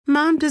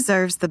Mom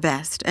deserves the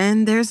best,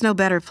 and there's no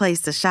better place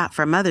to shop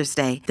for Mother's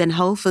Day than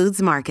Whole Foods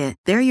Market.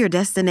 They're your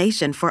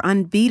destination for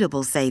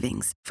unbeatable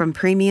savings, from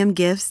premium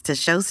gifts to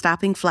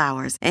show-stopping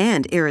flowers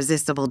and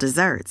irresistible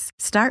desserts.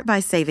 Start by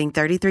saving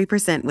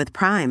 33% with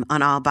Prime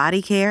on all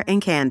body care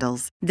and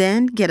candles.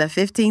 Then get a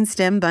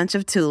 15-stem bunch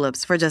of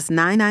tulips for just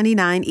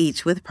 $9.99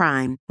 each with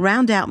Prime.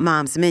 Round out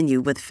Mom's menu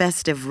with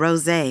festive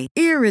rosé,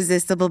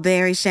 irresistible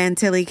berry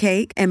chantilly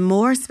cake, and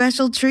more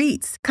special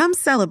treats. Come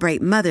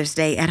celebrate Mother's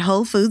Day at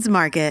Whole Foods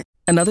Market.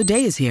 Another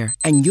day is here,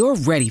 and you're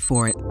ready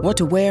for it. What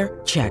to wear?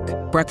 Check.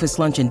 Breakfast,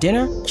 lunch, and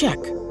dinner?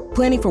 Check.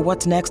 Planning for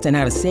what's next and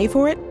how to save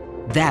for it?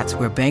 That's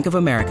where Bank of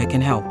America can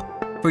help.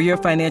 For your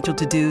financial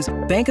to-dos,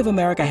 Bank of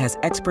America has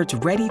experts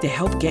ready to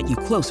help get you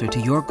closer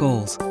to your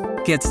goals.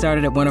 Get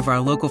started at one of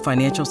our local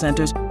financial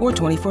centers or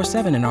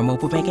 24/7 in our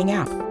mobile banking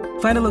app.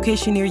 Find a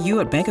location near you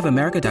at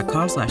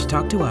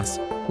bankofamerica.com/talktous.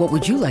 What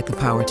would you like the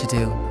power to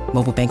do?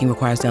 Mobile banking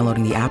requires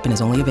downloading the app and is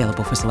only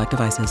available for select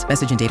devices.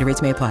 Message and data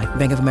rates may apply.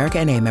 Bank of America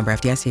N.A., member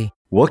FDIC.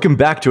 Welcome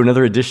back to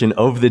another edition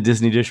of the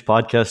Disney Dish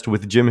Podcast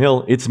with Jim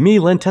Hill. It's me,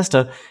 Len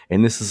Testa,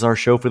 and this is our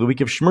show for the week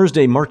of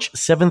Schmurz March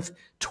 7th,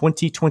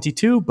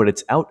 2022, but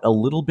it's out a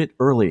little bit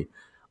early.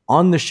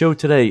 On the show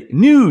today,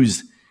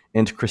 news,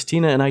 and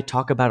Christina and I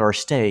talk about our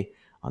stay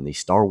on the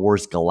Star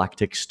Wars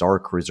Galactic Star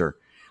Cruiser.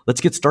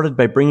 Let's get started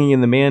by bringing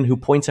in the man who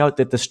points out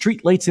that the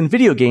streetlights in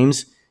video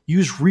games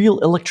use real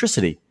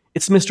electricity.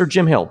 It's Mr.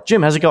 Jim Hill.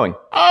 Jim, how's it going?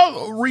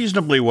 Oh,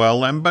 reasonably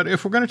well, but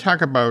if we're going to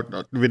talk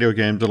about video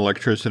games and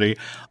electricity,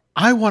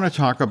 I want to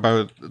talk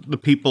about the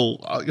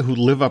people who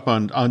live up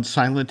on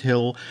Silent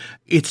Hill.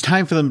 It's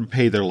time for them to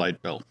pay their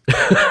light bill.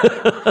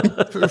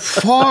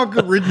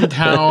 Fog-ridden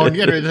town.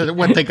 You know,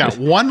 what, they got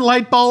one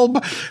light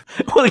bulb?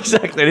 Well,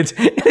 exactly. It's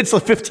a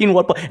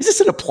 15-watt bulb. Is this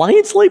an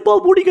appliance light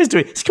bulb? What are you guys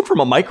doing? Does this come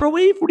from a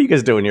microwave? What are you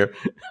guys doing here?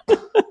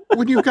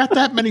 When you've got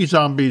that many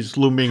zombies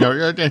looming.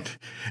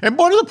 And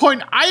more to the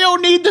point, I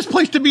don't need this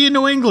place to be in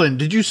New England.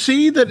 Did you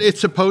see that it's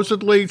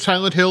supposedly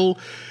Silent Hill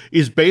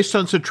is based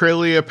on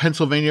Centralia,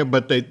 Pennsylvania,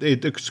 but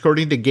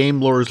according to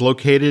game lore, is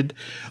located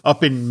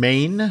up in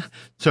Maine.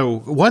 So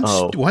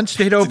one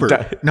state over.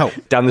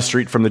 Down the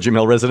street from the Jim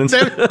Hill residence.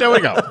 There we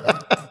go.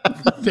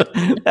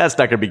 That's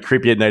not going to be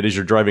creepy at night as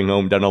you're driving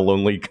home down a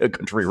lonely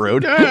country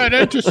road.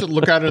 Yeah, just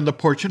look out on the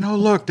porch and, oh,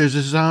 look, there's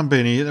a zombie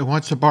and he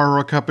wants to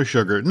borrow a cup of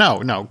sugar.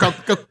 No, go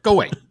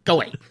away. Go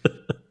away.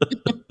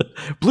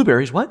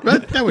 Blueberries, what?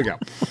 But there we go.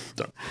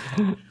 So.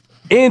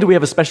 And we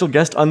have a special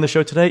guest on the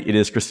show today. It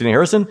is Christina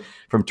Harrison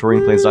from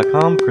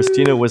touringplanes.com.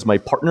 Christina was my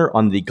partner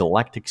on the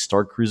Galactic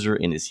Star Cruiser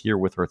and is here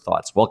with her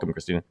thoughts. Welcome,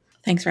 Christina.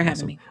 Thanks for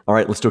having me. All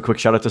right, let's do a quick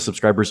shout out to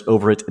subscribers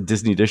over at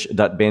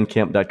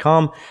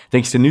disneydish.bandcamp.com.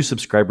 Thanks to new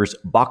subscribers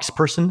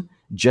Boxperson,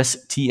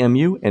 Jess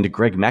TMU, and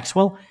Greg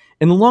Maxwell,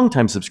 and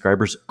longtime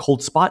subscribers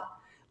Cold Spot,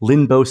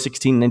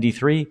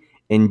 Linbo1693,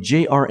 and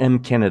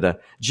JRM Canada.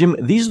 Jim,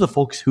 these are the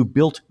folks who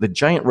built the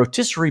giant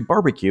rotisserie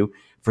barbecue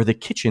for the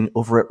kitchen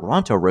over at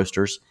Ronto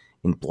Roasters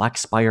in Black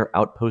Spire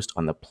Outpost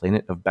on the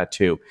planet of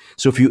Batuu.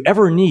 So if you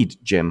ever need,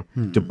 Jim,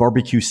 to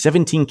barbecue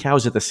 17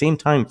 cows at the same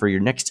time for your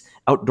next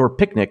outdoor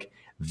picnic,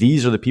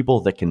 these are the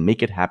people that can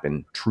make it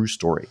happen. True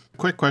story.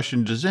 Quick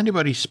question. Does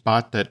anybody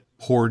spot that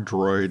poor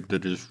droid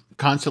that is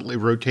constantly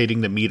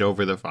rotating the meat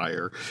over the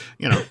fire?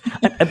 You know,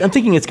 I'm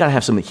thinking it's got to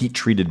have some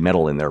heat-treated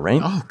metal in there, right?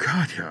 Oh,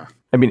 God, yeah.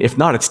 I mean, if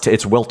not,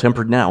 it's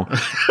well-tempered now.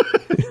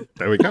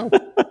 There we go.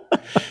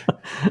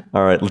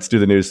 All right, let's do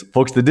the news.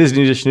 Folks, the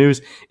Disney Dish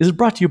News is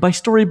brought to you by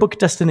Storybook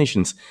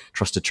Destinations,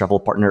 trusted travel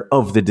partner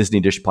of the Disney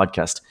Dish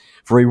podcast.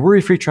 For a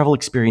worry-free travel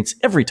experience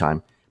every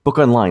time, book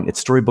online at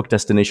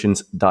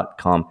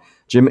storybookdestinations.com.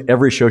 Jim,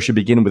 every show should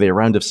begin with a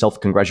round of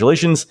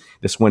self-congratulations.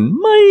 This one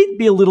might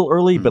be a little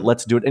early, but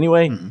let's do it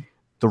anyway.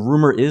 The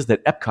rumor is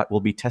that Epcot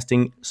will be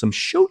testing some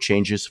show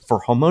changes for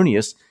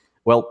Harmonious.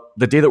 Well,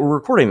 the day that we're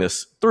recording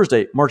this,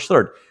 Thursday, March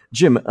 3rd.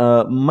 Jim,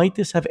 might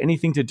this have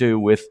anything to do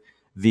with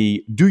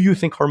the "Do you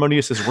think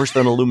Harmonious is worse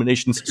than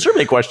Illuminations"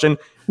 survey question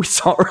we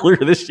saw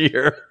earlier this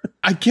year?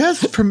 I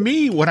guess for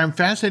me, what I'm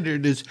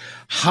fascinated is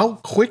how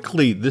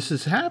quickly this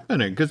is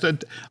happening. Because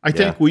I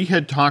think we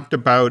had talked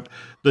about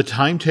the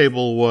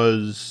timetable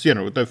was,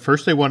 the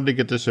first they wanted to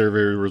get the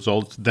survey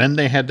results, then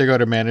they had to go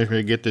to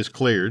management to get this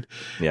cleared.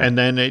 Yeah. And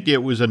then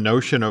it was a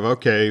notion of,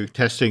 okay,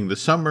 testing the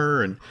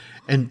summer and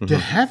to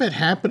have it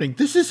happening,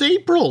 this is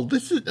April,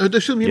 this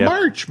will be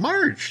March,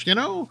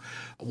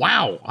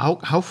 wow,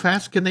 how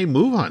fast can they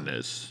move on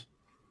this?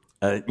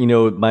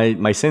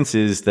 My sense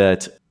is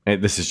that,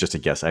 and this is just a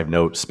guess, I have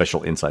no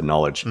special inside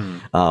knowledge,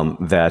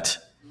 that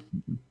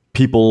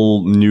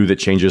people knew that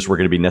changes were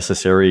going to be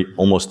necessary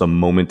almost the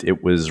moment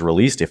it was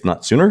released, if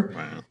not sooner.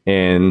 Wow.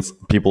 And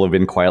people have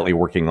been quietly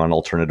working on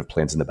alternative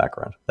plans in the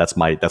background. That's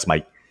my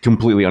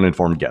completely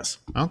uninformed guess.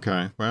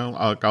 Okay. Well,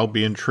 I'll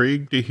be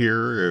intrigued to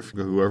hear if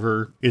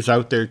whoever is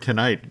out there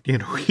tonight,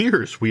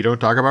 hears we don't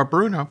talk about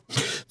Bruno.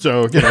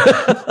 So,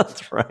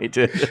 That's right.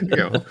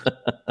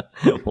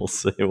 We'll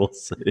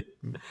see.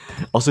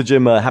 Also,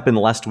 Jim, happened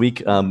last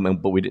week,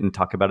 but we didn't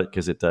talk about it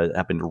because it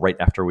happened right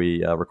after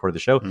we recorded the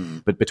show.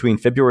 But between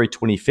February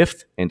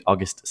 25th and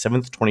August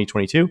 7th,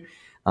 2022,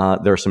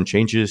 There are some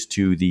changes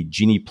to the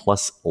Genie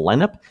Plus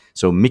lineup.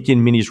 So Mickey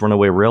and Minnie's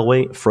Runaway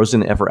Railway,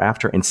 Frozen Ever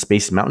After, and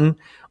Space Mountain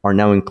are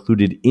now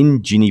included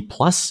in Genie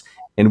Plus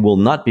and will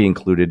not be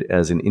included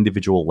as an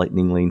individual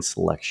Lightning Lane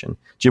selection.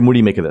 Jim, what do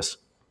you make of this?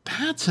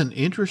 That's an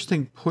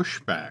interesting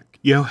pushback.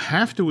 You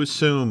have to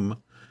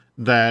assume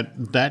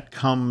that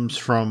comes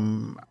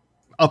from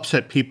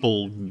upset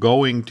people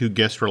going to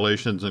guest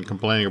relations and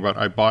complaining about,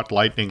 I bought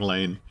Lightning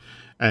Lane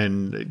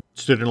and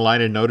stood in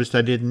line and noticed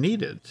I didn't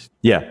need it.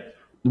 Yeah.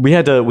 We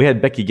had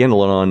Becky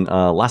Gandelin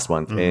on last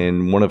month,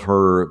 and one of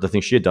the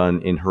things she had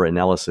done in her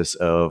analysis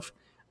of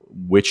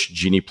which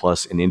Genie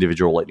Plus and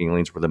individual Lightning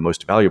Lanes were the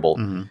most valuable,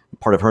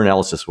 part of her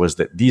analysis was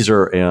that these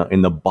are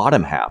in the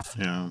bottom half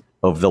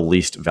of the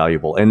least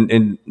valuable.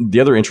 And the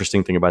other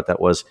interesting thing about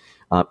that was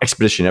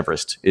Expedition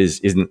Everest is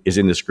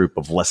in this group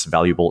of less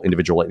valuable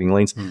individual Lightning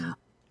Lanes.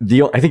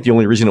 I think the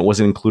only reason it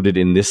wasn't included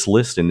in this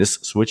list, in this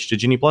switch to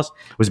Genie Plus,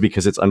 was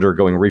because it's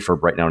undergoing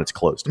refurb right now and it's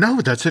closed.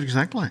 No, that's it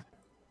exactly.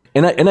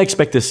 And I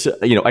expect this,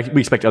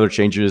 we expect other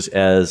changes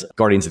as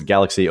Guardians of the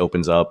Galaxy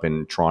opens up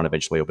and Tron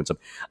eventually opens up.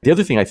 The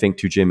other thing I think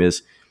too, Jim,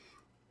 is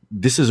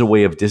this is a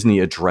way of Disney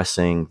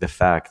addressing the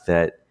fact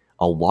that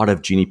a lot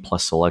of Genie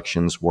Plus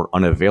selections were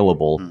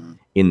unavailable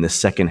in the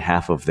second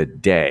half of the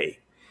day.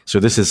 So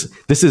this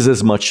is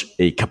as much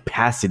a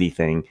capacity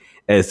thing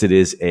as it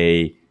is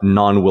a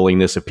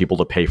non-willingness of people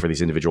to pay for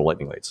these individual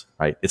Lightning Lanes,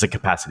 right? It's a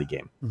capacity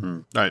game.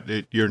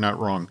 You're not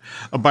wrong.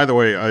 By the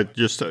way,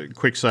 just a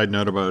quick side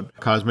note about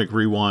Cosmic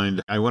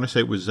Rewind. I want to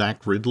say it was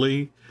Zach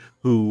Ridley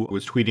who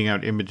was tweeting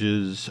out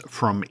images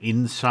from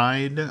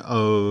inside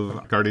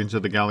of Guardians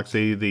of the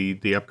Galaxy, the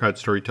Epcot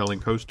storytelling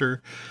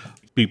coaster.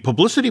 The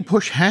publicity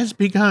push has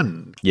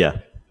begun. Yeah.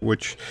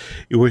 Which,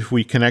 if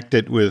we connect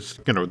it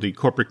with, the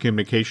corporate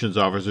communications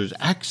officer's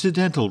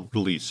accidental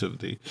release of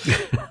the...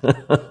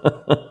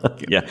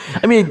 Yeah.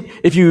 I mean,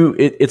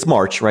 it's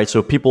March, right?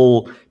 So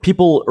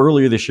people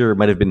earlier this year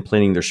might have been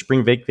planning their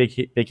spring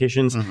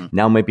vacations.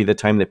 Now might be the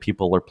time that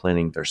people are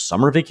planning their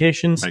summer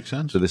vacations. Makes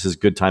sense. So this is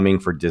good timing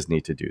for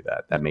Disney to do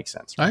that. That makes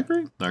sense. Right?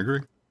 I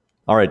agree.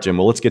 All right, Jim.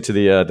 Well, let's get to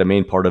the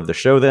main part of the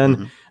show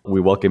then.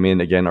 We welcome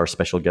in, again, our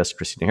special guest,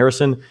 Christina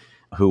Harrison,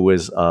 who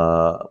was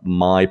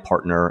my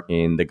partner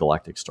in the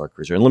Galactic Star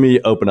Cruiser. And let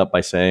me open up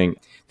by saying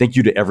thank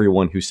you to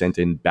everyone who sent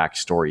in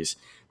backstories.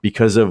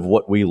 Because of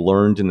what we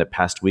learned in the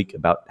past week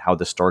about how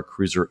the Star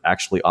Cruiser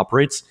actually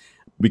operates,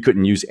 we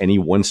couldn't use any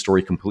one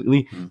story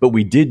completely, but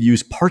we did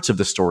use parts of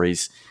the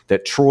stories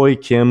that Troy,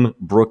 Kim,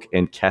 Brooke,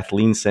 and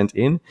Kathleen sent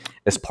in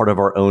as part of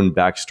our own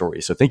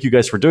backstory. So thank you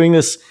guys for doing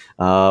this.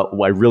 I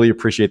really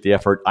appreciate the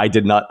effort.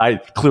 I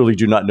clearly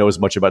do not know as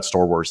much about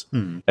Star Wars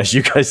as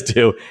you guys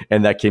do,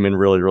 and that came in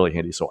really, really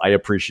handy. So I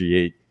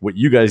appreciate what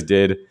you guys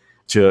did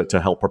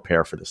to help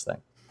prepare for this thing.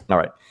 All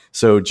right.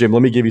 So, Jim,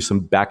 let me give you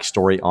some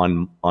backstory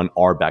on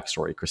our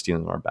backstory, Christina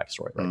and our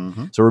backstory.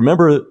 Right? So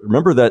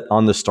remember that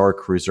on the Star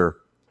Cruiser,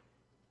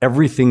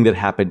 everything that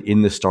happened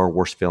in the Star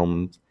Wars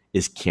films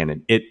is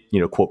canon. It,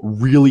 quote,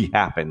 really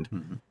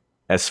happened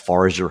as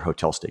far as your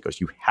hotel stay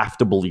goes. You have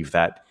to believe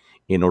that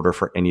in order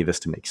for any of this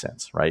to make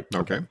sense, right?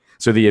 Okay.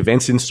 So the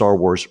events in Star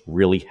Wars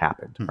really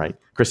happened, right?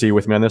 Christy, you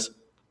with me on this?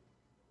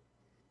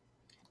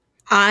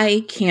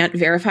 I can't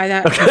verify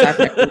that because I've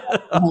never seen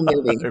the whole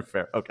movie.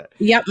 Fair. Okay.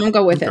 Yep, I'll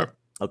go with it.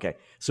 Okay.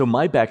 So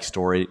my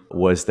backstory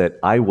was that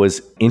I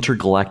was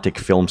intergalactic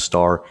film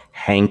star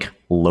Hank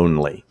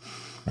Lonely,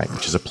 right?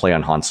 Which is a play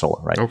on Han Solo,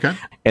 right? Okay.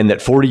 And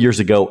that 40 years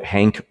ago,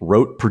 Hank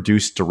wrote,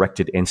 produced,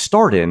 directed, and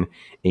starred in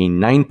a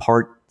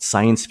 9-part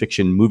science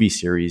fiction movie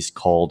series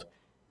called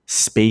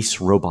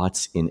Space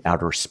Robots in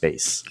Outer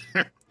Space.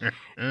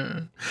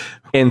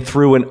 And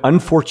through an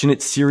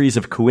unfortunate series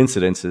of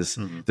coincidences,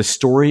 the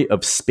story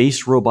of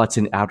space robots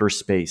in outer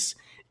space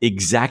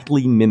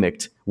exactly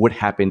mimicked what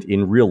happened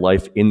in real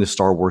life in the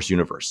Star Wars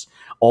universe.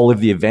 All of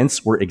the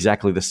events were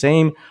exactly the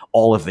same.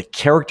 All of the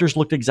characters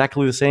looked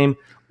exactly the same,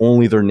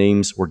 only their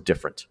names were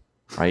different,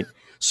 right?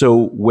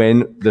 So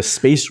when the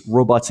Space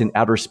Robots in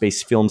Outer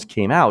Space films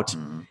came out,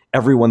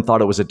 everyone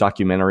thought it was a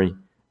documentary.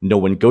 No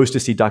one goes to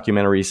see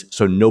documentaries,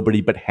 so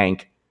nobody but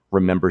Hank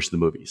remembers the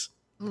movies.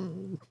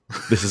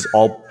 This is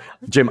all,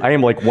 Jim, I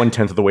am like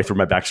 1/10 of the way through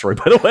my backstory,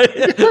 by the way.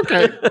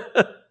 Okay.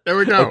 There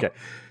we go. Okay.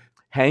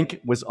 Hank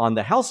was on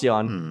the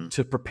Halcyon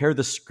to prepare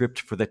the script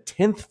for the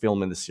 10th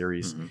film in the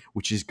series,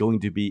 which is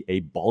going to be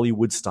a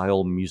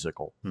Bollywood-style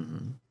musical.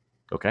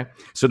 Okay?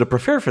 So to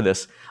prepare for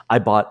this, I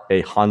bought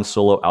a Han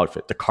Solo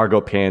outfit, the cargo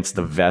pants,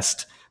 the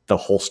vest, the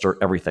holster,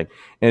 everything.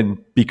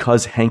 And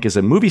because Hank is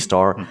a movie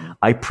star,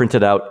 I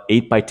printed out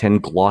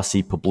 8x10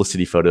 glossy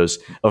publicity photos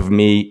of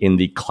me in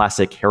the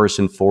classic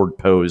Harrison Ford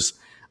pose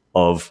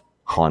of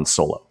Han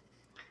Solo.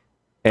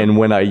 And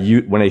when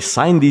I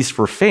signed these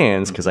for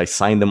fans, because I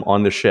signed them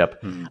on the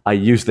ship, I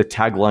used the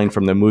tagline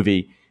from the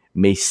movie,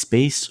 "May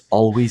space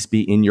always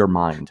be in your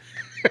mind."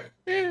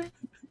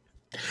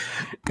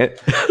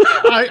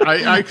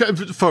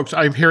 Folks,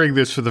 I'm hearing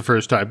this for the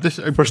first time.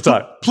 First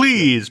time.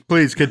 Please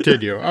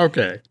continue.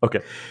 Okay.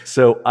 Okay.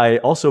 So I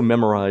also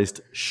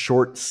memorized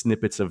short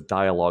snippets of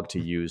dialogue to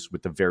use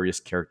with the various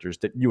characters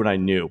that you and I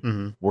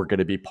knew were going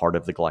to be part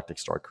of the Galactic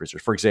Star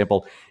Cruisers. For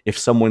example, if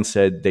someone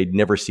said they'd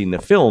never seen the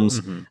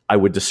films, I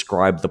would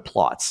describe the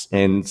plots.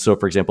 And so,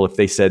 for example, if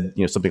they said,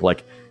 something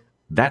like,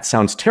 "That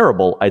sounds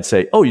terrible," I'd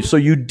say, "Oh, so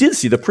you did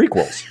see the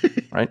prequels,"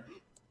 right?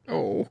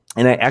 Oh.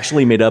 And I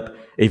actually made up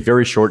a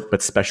very short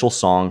but special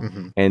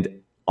song and,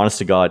 honest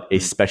to God, a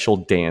special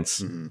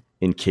dance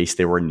in case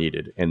they were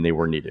needed, and they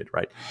were needed,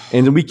 right?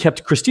 And then we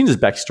kept Christina's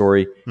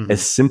backstory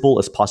as simple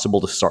as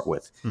possible to start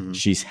with.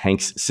 She's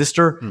Hank's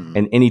sister,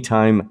 and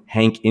anytime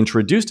Hank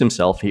introduced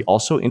himself, he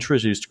also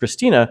introduced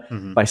Christina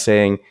by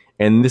saying,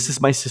 "And this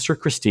is my sister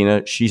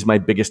Christina. She's my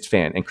biggest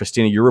fan." And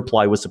Christina, your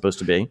reply was supposed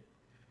to be?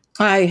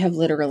 I have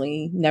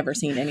literally never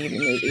seen any of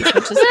your movies,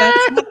 which is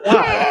that's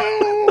why.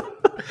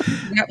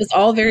 That was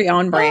all very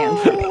on brand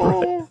for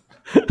me.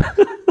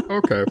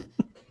 Okay.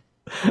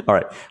 All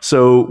right.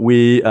 So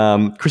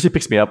Chrissy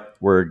picks me up.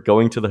 We're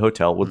going to the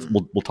hotel.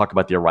 We'll talk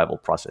about the arrival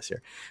process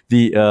here.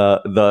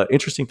 The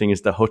interesting thing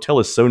is the hotel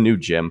is so new,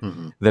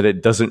 Jim, that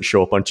it doesn't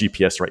show up on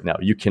GPS right now.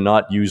 You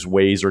cannot use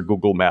Waze or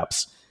Google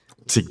Maps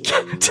to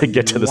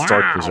get to the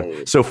Star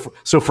Cruiser.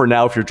 So for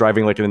now, if you're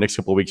driving like in the next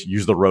couple of weeks,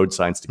 use the road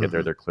signs to get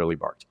there. They're clearly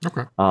marked.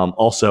 Okay.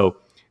 Also,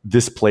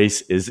 this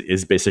place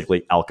is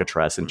basically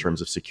Alcatraz in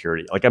terms of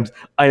security. Like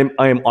I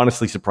am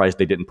honestly surprised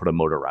they didn't put a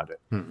moat around it.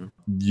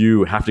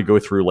 You have to go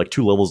through like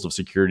 2 levels of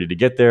security to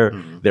get there.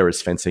 There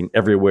is fencing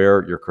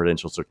everywhere. Your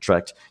credentials are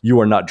checked.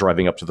 You are not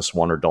driving up to the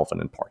Swan or Dolphin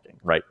and parking,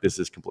 right? This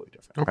is completely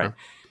different. Okay. Right?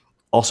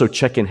 Also,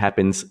 check-in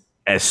happens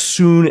as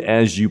soon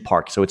as you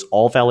park. So it's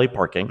all valet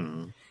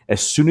parking. As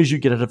soon as you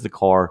get out of the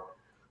car,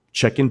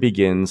 check-in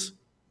begins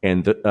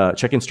and the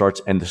check-in starts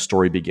and the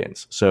story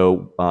begins.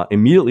 So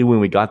immediately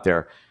when we got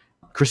there,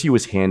 Chrissy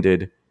was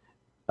handed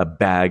a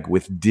bag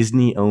with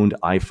Disney-owned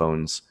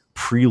iPhones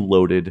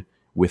preloaded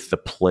with the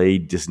Play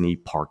Disney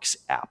Parks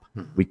app.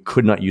 We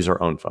could not use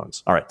our own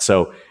phones. All right.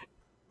 So,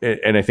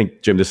 and I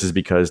think, Jim, this is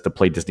because the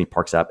Play Disney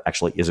Parks app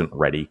actually isn't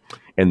ready,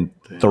 and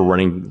they're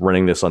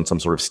running this on some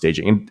sort of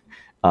staging. And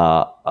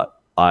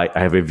I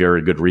have a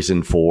very good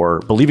reason for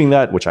believing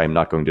that, which I am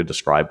not going to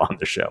describe on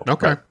the show.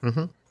 Okay.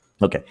 Right?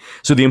 Okay.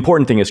 So the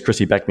important thing is,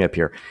 Chrissy, back me up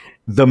here.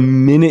 The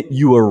minute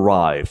you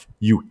arrive,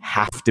 you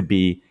have to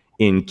be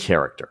in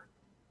character.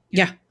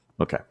 Yeah.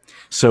 Okay.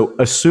 So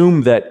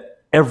assume that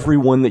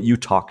everyone that you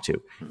talk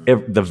to,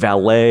 the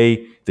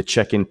valet, the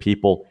check-in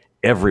people,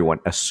 everyone,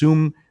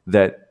 assume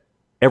that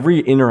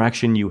every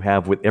interaction you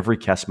have with every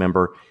cast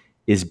member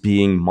is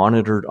being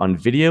monitored on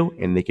video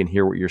and they can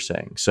hear what you're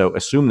saying. So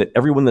assume that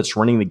everyone that's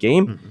running the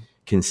game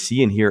can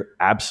see and hear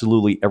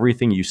absolutely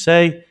everything you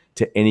say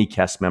to any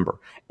cast member,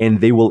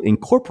 and they will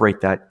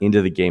incorporate that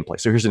into the gameplay.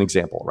 So here's an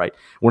example, right?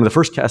 One of the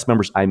first cast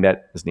members I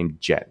met is named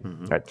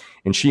Jen, right?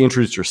 And she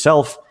introduced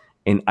herself,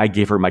 and I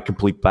gave her my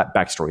complete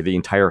backstory, the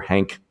entire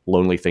Hank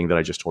lonely thing that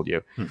I just told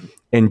you.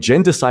 And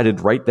Jen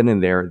decided right then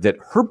and there that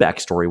her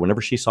backstory,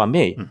 whenever she saw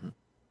me,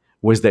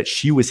 was that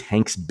she was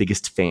Hank's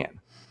biggest fan.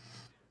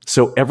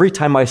 So every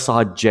time I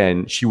saw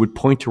Jen, she would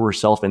point to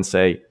herself and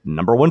say,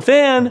 "#1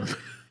 fan,"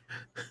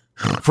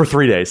 for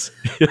 3 days.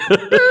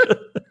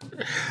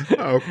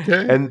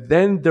 Okay. And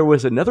then there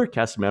was another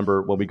cast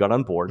member when we got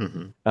on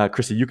board.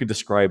 Chrissy, you could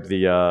describe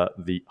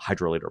the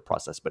hydrolator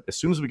process, but as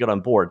soon as we got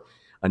on board,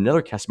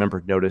 another cast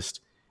member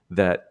noticed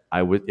that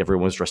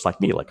everyone was dressed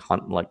like me, like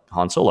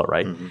Han Solo,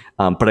 right?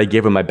 But I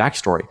gave him my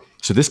backstory.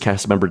 So this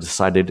cast member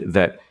decided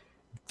that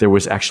there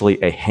was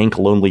actually a Hank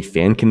Lonely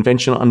fan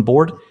convention on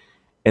board,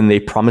 and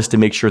they promised to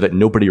make sure that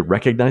nobody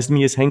recognized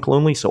me as Hank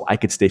Lonely so I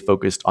could stay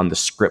focused on the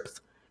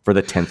script for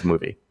the 10th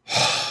movie.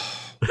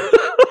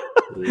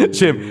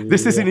 Jim,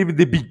 this isn't even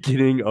the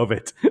beginning of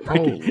it.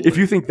 If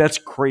you think that's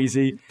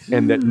crazy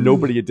and that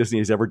nobody at Disney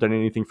has ever done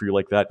anything for you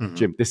like that,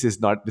 Jim, this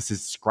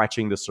is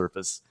scratching the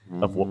surface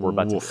of what we're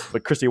about to do.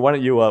 But Christy, why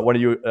don't you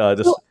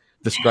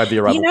describe the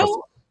arrival process?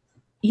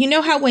 You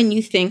know how when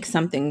you think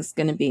something's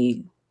going to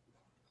be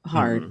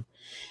hard,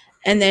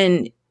 and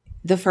then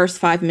the first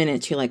 5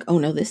 minutes you're like, "Oh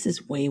no, this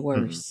is way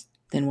worse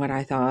than what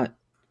I thought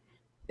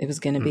it was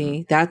going to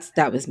be."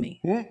 That was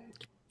me.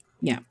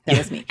 Yeah, that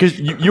was me. Because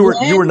you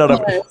were not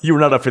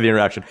up for the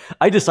interaction.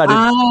 I decided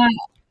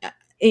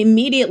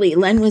immediately.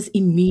 Len was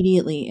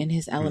immediately in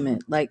his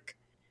element. I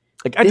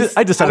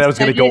decided I was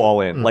going to go all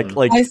in. Like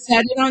I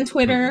said it on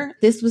Twitter.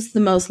 This was the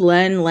most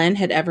Len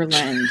had ever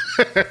Len.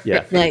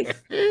 Yeah. Like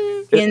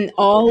in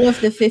all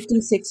of the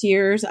 56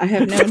 years I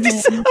have known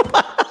him.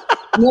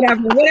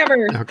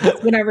 Whatever.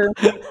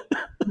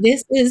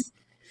 This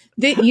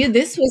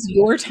was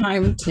your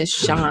time to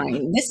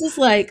shine. This is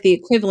like the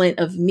equivalent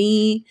of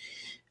me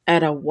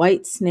at a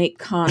White Snake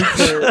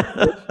concert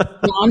with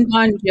Jon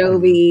Bon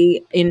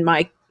Jovi in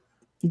my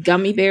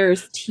Gummy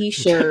Bears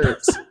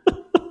t-shirt.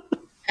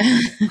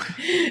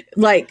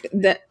 Like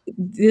that.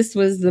 This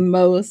was the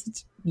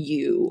most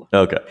you.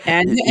 Okay.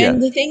 And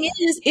the thing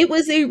is, it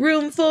was a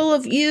room full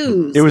of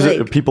yous. It was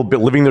people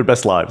living their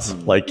best lives.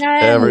 Like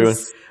everyone.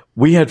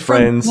 We had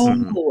friends.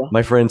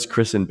 My friends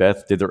Chris and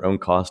Beth did their own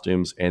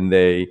costumes, and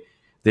they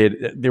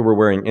were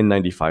wearing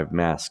N95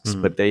 masks,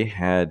 but they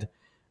had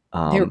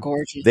they're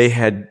gorgeous. They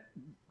had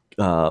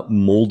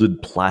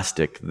molded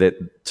plastic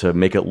that to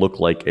make it look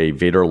like a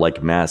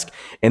Vader-like mask,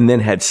 and then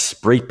had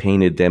spray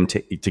painted them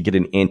to get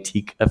an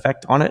antique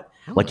effect on it,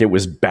 like it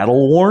was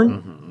battle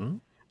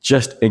worn.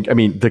 Just, I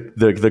mean,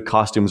 the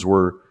costumes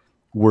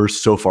were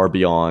so far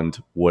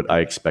beyond what I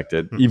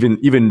expected.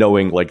 Even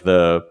knowing like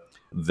the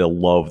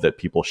love that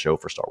people show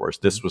for Star Wars,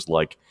 this was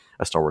like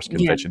a Star Wars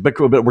convention. But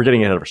we're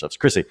getting ahead of ourselves.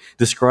 Chrissy,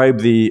 describe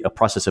the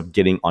process of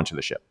getting onto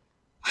the ship.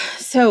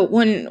 So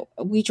when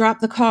we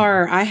dropped the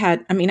car, I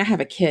have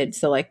a kid.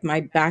 So like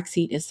my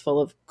backseat is full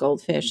of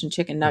goldfish and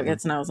chicken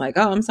nuggets. And I was like,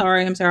 oh, I'm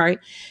sorry.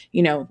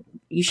 You know,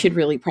 you should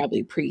really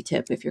probably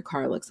pre-tip if your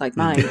car looks like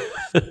mine.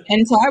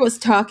 And so I was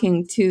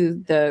talking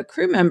to the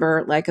crew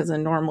member, like as a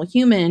normal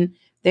human.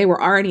 They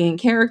were already in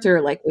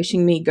character, like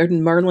wishing me good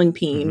Merlin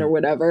peen or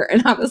whatever.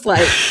 And I was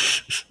like,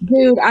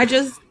 dude,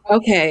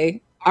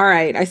 okay. All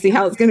right. I see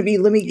how it's going to be.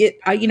 Let me get,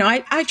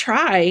 I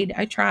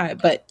tried,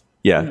 but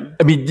yeah.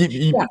 I mean,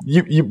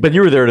 but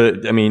you were there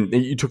to, I mean,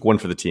 you took one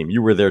for the team.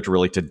 You were there to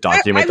really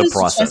document the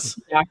process.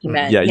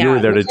 Yeah, you were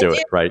there to do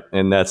it, right?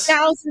 And that's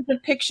thousands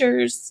of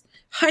pictures,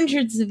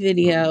 hundreds of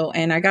video,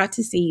 and I got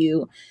to see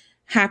you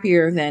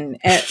happier than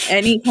at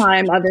any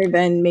time other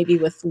than maybe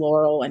with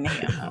Laurel and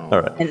Hannah.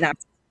 All right. And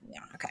that's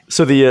okay.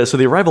 So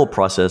the arrival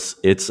process,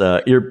 it's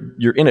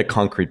you're in a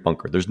concrete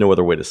bunker. There's no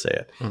other way to say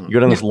it. You go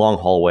down this long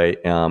hallway,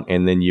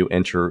 and then you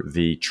enter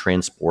the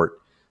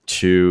transport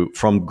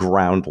from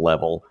ground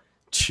level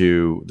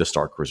to the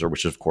Star Cruiser,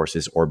 which of course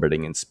is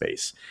orbiting in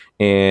space.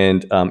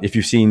 And if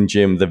you've seen,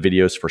 Jim, the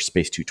videos for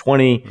Space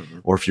 220,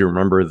 or if you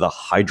remember the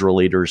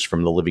hydrolators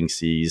from the Living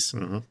Seas,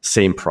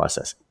 same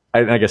process.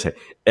 I guess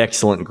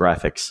excellent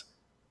graphics,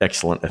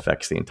 excellent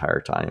effects the entire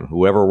time.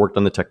 Whoever worked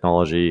on the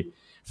technology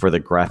for the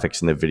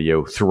graphics and the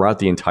video throughout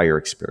the entire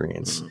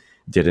experience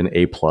did an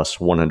A+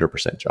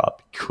 100%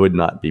 job. Could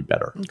not be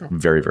better. Okay.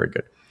 Very, very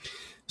good.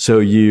 So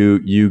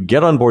you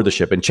get on board the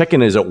ship, and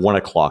check-in is at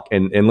 1:00.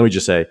 And let me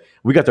just say,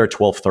 we got there at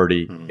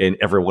 12:30, and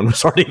everyone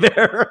was already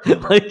there.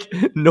 Like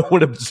no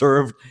one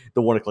observed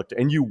the 1:00,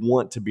 and you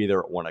want to be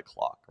there at 1:00,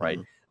 right?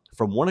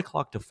 From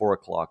 1:00 to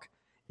 4:00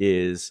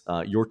 is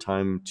your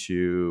time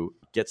to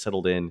get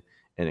settled in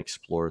and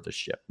explore the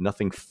ship.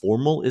 Nothing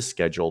formal is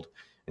scheduled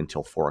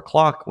until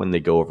 4:00 when they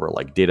go over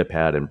like data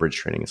pad and bridge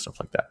training and stuff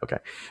like that. Okay,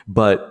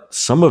 but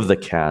some of the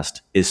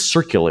cast is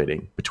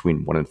circulating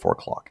between 1 and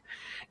 4:00.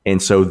 And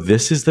so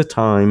this is the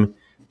time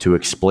to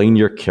explain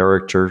your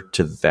character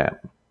to them,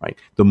 right?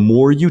 The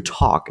more you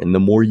talk and the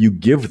more you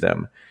give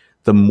them,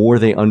 the more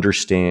they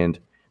understand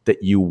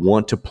that you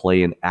want to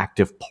play an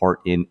active part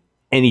in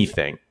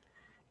anything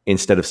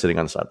instead of sitting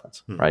on the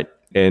sidelines, right?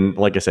 And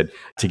like I said,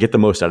 to get the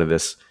most out of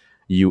this,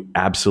 you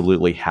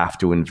absolutely have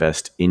to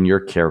invest in your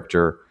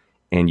character,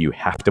 and you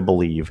have to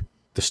believe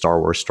the Star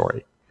Wars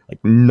story.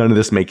 Like none of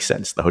this makes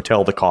sense. The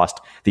hotel, the cost,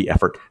 the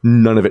effort,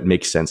 none of it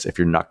makes sense if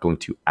you're not going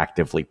to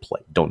actively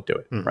play. Don't do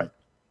it, right?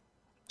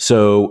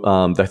 So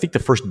I think the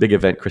first big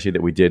event, Chrissy,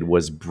 that we did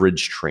was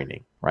bridge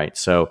training, right?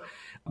 So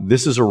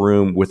this is a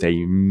room with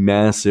a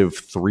massive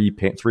 3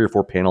 or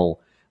 4 panel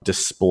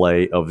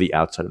display of the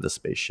outside of the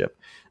spaceship.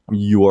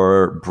 You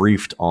are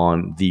briefed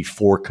on the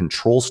 4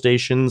 control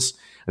stations.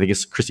 I think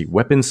it's, Chrissy,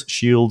 weapons,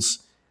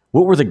 shields.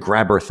 What were the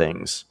grabber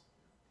things?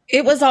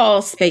 It was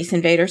all Space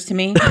Invaders to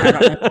me. I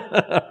don't know.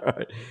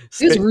 Right.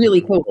 It was really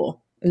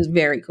cool. It was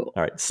very cool.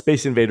 All right.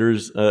 Space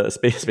Invaders,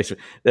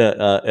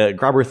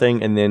 grabber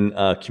thing, and then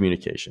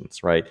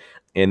communications, right?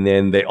 And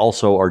then they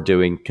also are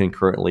doing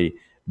concurrently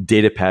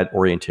datapad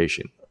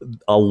orientation.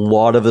 A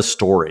lot of the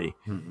story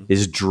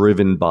is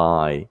driven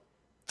by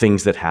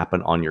things that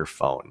happen on your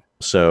phone.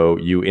 So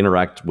you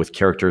interact with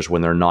characters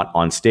when they're not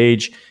on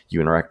stage.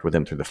 You interact with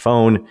them through the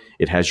phone.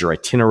 It has your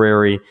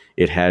itinerary.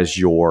 It has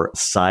your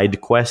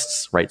side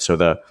quests, right? So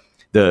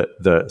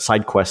the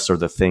side quests are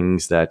the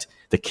things that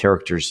the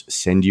characters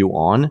send you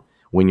on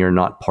when you're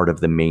not part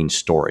of the main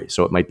story.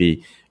 So it might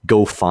be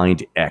go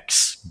find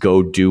X,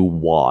 go do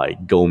Y,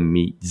 go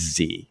meet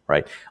Z,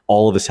 right?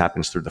 All of this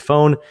happens through the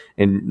phone.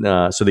 And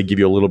so they give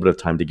you a little bit of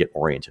time to get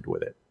oriented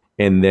with it.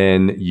 And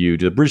then you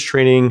do the bridge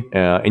training,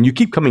 and you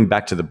keep coming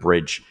back to the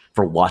bridge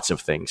for lots of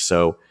things.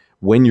 So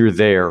when you're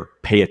there,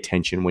 pay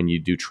attention when you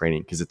do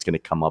training, because it's going to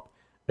come up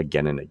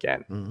again and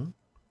again.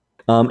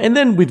 And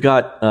then we've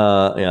got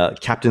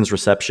captain's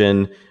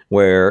reception,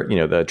 where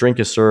the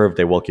drink is served.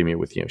 They welcome you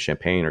with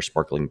champagne or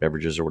sparkling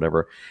beverages or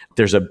whatever.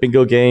 There's a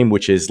bingo game,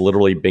 which is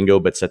literally bingo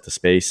but set to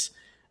space.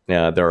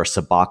 There are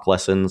sabacc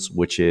lessons,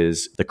 which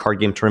is the card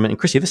game tournament. And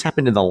Chrissy, this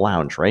happened in the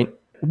lounge, right?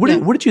 What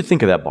did you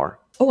think of that bar?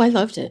 Oh, I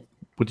loved it.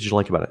 What did you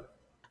like about it?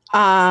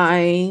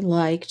 I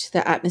liked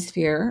the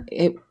atmosphere.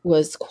 It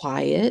was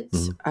quiet.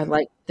 I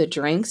liked the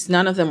drinks.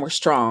 None of them were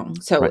strong.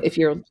 So if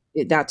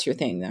that's your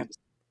thing,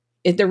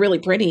 they're really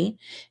pretty,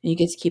 and you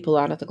get to keep a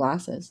lot of the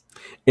glasses.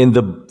 And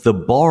the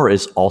bar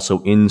is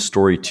also in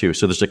story too.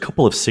 So there's a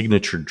couple of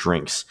signature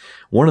drinks.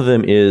 One of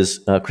them is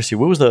Chrissy.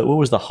 What was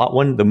the hot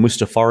one? The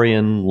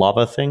Mustafarian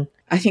lava thing.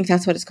 I think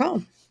that's what it's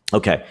called.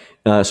 Okay.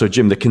 So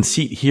Jim, the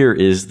conceit here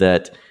is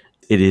that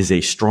it is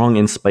a strong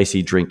and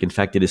spicy drink. In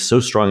fact, it is so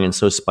strong and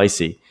so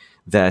spicy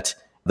that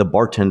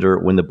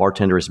when the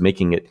bartender is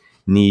making it,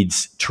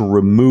 needs to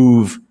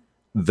remove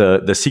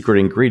the secret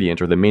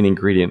ingredient or the main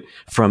ingredient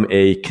from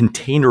a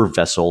container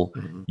vessel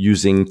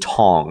using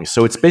tongs.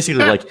 So it's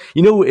basically like, at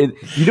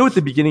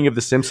the beginning of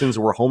The Simpsons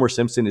where Homer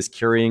Simpson is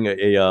carrying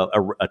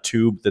a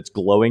tube that's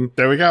glowing.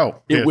 There we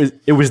go.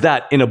 It was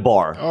that in a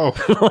bar. Oh,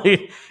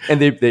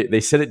 and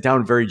they set it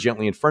down very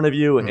gently in front of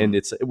you, and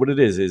it's what it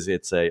is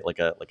it's like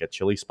a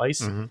chili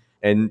spice,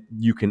 and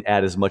you can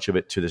add as much of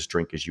it to this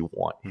drink as you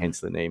want. Hence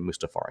the name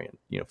Mustafarian,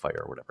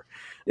 fire or whatever.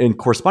 And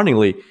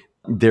correspondingly,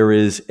 there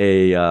is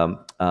a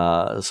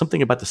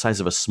something about the size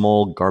of a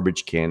small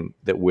garbage can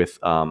that with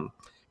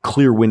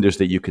clear windows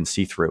that you can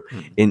see through,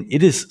 and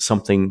it is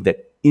something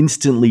that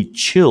instantly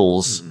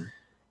chills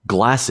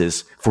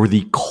glasses for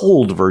the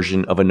cold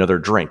version of another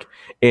drink.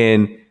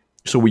 And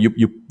so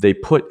they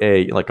put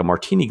a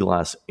martini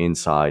glass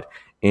inside,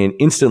 and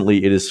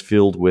instantly it is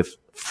filled with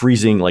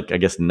freezing,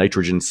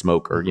 nitrogen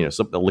smoke or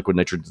some liquid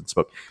nitrogen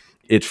smoke.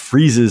 It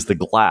freezes the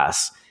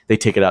glass. They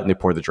take it out and they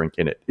pour the drink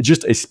in it. It's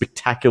just a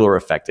spectacular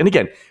effect. And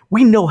again,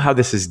 we know how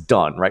this is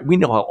done, right? We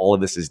know how all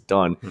of this is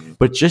done.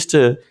 But just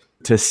to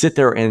sit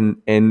there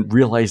and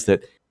realize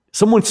that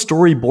someone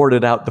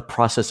storyboarded out the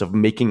process of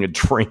making a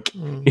drink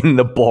in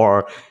the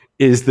bar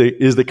is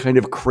the kind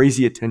of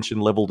crazy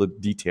attention level to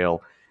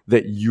detail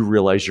that you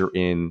realize you're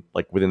in,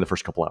 within the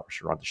first couple hours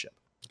you're on the ship.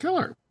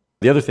 Killer.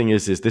 The other thing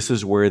is this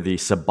is where the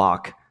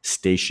sabacc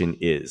station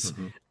is.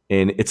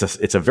 And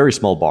it's a very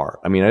small bar.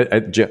 I mean,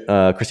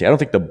 Christy, I don't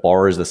think the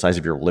bar is the size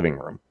of your living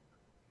room.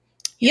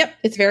 Yep,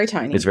 it's very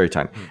tiny. It's very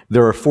tiny.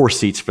 There are 4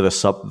 seats for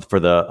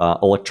the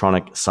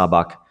electronic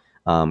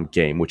sabacc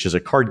game, which is a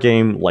card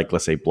game like,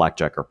 let's say,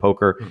 blackjack or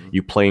poker.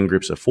 You play in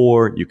groups of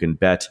 4. You can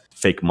bet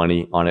fake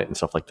money on it and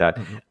stuff like that.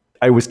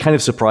 I was kind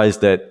of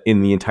surprised that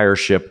in the entire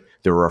ship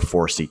there are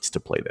 4 seats to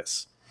play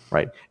this.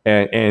 Right,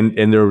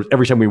 and there,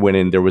 every time we went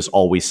in, there was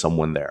always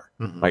someone there.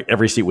 Like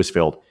every seat was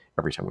filled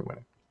every time we went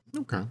in.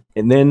 Okay.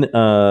 And then,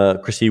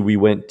 Chrissy, we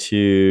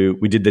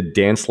did the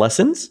dance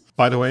lessons.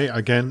 By the way,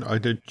 again, I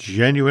did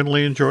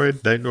genuinely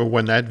enjoyed that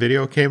when that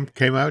video came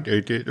out.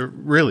 It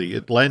really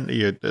lent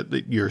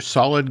your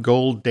solid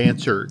gold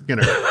dancer.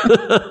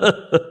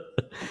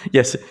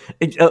 Yes,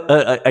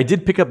 I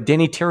did pick up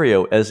Danny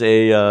Terrio as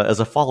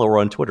a follower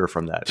on Twitter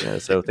from that.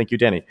 So thank you,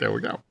 Danny. There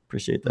we go.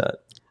 Appreciate that.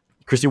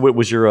 Christy, what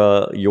was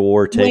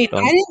your take? Wait,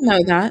 I didn't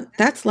know that.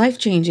 That's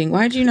life-changing.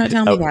 Why did you not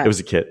tell me that? It was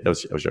a kid. I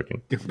was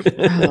joking.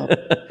 Oh.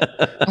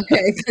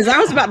 Okay, because I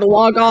was about to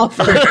log off.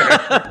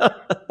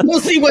 We'll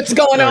see what's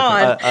going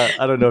on.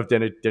 I don't know if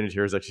Danny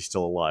Terrio is actually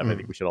still alive. I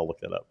think we should all look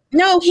that up.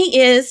 No, he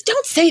is.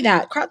 Don't say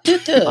that.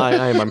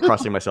 I am. I'm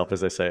crossing myself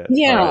as I say it.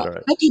 Yeah. All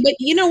right. Okay, but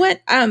you know what?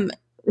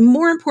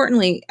 More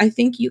importantly, I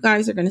think you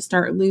guys are going to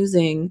start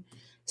losing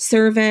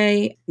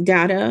survey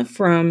data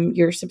from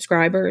your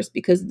subscribers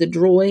because the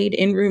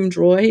in-room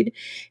droid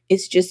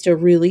is just a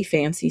really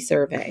fancy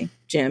survey.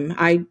 Jim,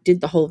 I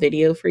did the whole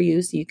video for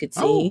you so you could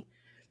see.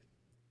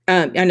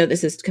 I know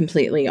this is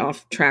completely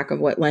off track of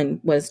what Len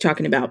was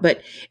talking about,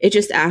 but it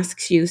just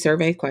asks you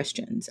survey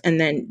questions and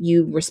then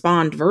you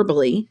respond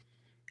verbally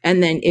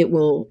and then it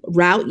will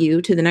route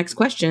you to the next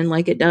question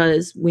like it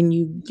does when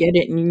you get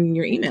it in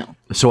your email.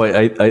 So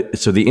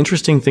so the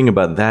interesting thing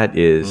about that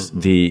is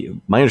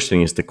my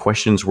understanding is the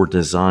questions were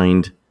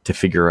designed to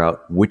figure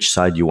out which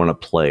side you want to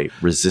play,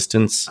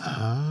 resistance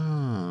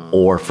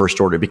or first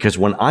order. Because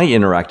when I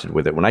interacted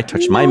with it, when I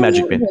touched my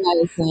magic band,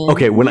 so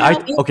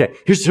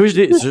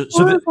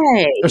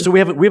we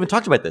haven't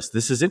talked about this.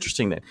 This is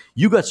interesting. Then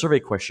you got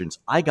survey questions.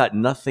 I got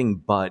nothing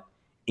but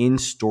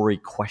in-story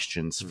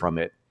questions from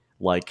it,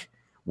 like.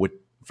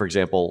 For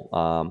example,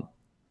 one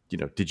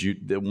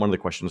of the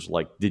questions was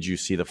like, did you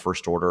see the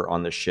first order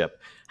on the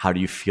ship? How do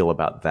you feel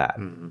about that?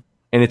 And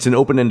it's an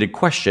open-ended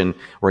question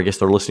where I guess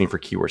they're listening for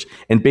keywords.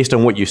 And based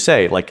on what you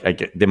say,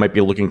 they might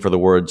be looking for the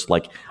words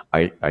like,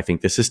 I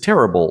think this is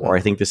terrible, or I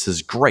think this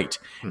is great.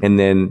 And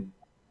then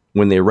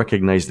when they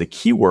recognize the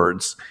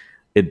keywords,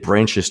 it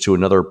branches to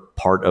another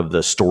part of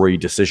the story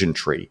decision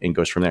tree and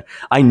goes from there.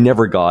 I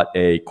never got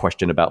a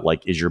question about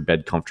is your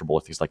bed comfortable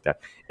or things like that.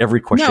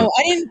 Every question. No,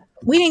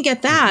 we didn't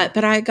get that,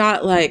 but I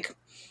got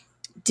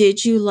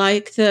did you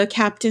like the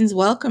captain's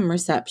welcome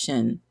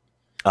reception?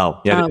 Oh,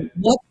 yeah.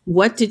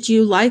 What did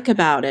you like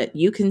about it?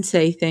 You can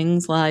say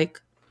things like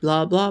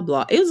blah, blah,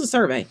 blah. It was a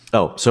survey.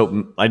 Oh,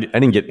 so I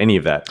didn't get any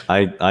of that.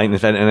 I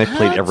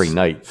played every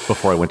night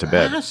before I went to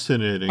bed.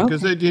 Fascinating.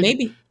 Because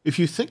maybe if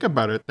you think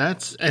about it,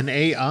 that's an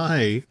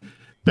AI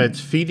that's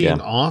feeding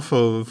off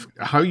of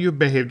how you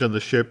behaved on the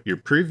ship, your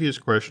previous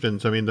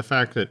questions. I mean, the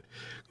fact that,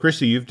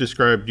 Chrissy, you've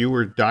described you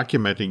were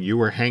documenting, you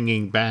were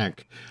hanging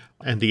back.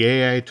 And the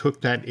AI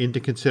took that into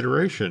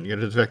consideration.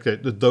 The fact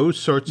that those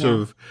sorts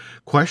of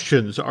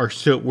questions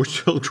we're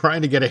still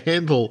trying to get a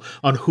handle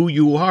on who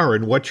you are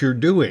and what you're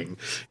doing.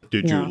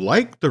 Did you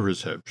like the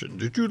reception?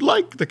 Did you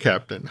like the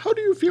captain? How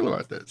do you feel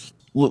about this?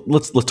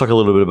 Let's talk a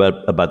little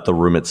bit about the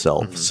room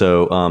itself.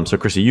 Mm-hmm. So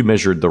Chrissy, you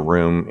measured the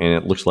room, and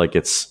it looks like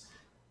it's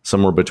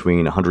somewhere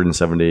between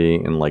 170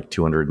 and like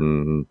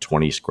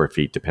 220 square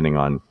feet, depending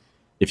on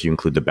if you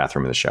include the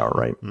bathroom and the shower,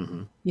 right?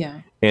 Mm-hmm.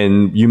 Yeah.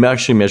 And you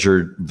actually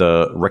measured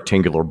the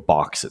rectangular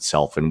box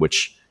itself in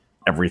which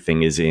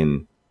everything is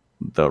in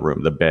the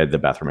room, the bed, the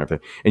bathroom,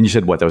 everything. And you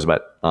said what? That was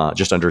about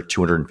just under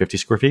 250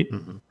 square feet?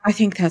 Mm-hmm. I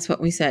think that's what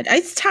we said.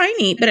 It's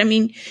tiny, but I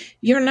mean,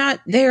 you're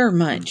not there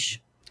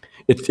much.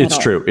 It's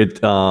true.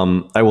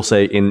 I will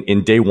say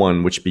in day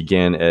one, which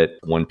began at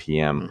 1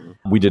 p.m.,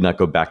 we did not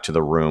go back to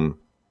the room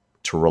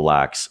to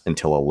relax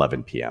until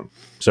 11 p.m.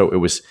 So it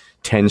was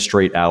 10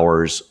 straight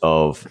hours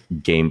of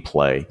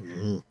gameplay,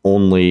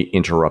 only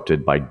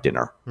interrupted by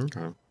dinner.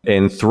 Okay.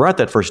 And throughout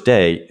that first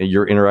day,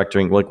 you're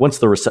interacting, like once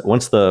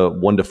the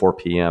 1 to 4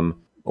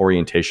 p.m.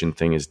 orientation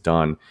thing is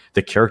done,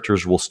 the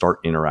characters will start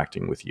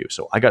interacting with you.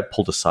 So I got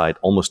pulled aside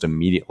almost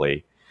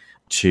immediately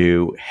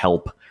to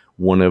help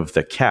one of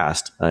the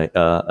cast,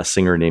 a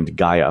singer named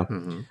Gaia.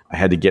 Mm-hmm. I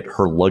had to get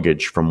her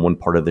luggage from one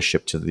part of the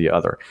ship to the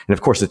other. And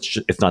of course,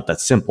 it's not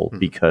that simple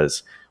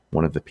because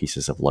one of the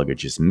pieces of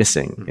luggage is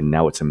missing, and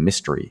now it's a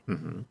mystery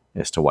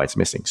as to why it's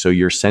missing. So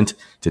you're sent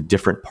to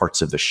different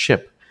parts of the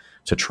ship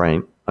to try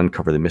and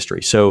uncover the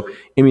mystery. So,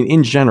 I mean,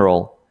 in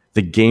general,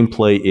 the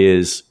gameplay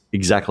is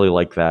exactly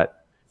like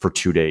that for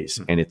 2 days,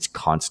 and it's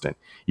constant.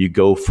 You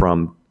go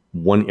from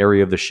one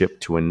area of the ship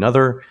to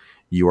another.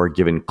 You are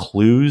given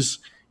clues.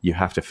 You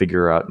have to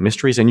figure out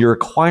mysteries, and you're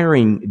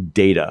acquiring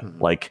data.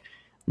 Like,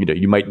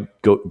 you might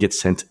get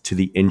sent to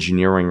the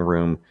engineering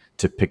room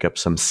to pick up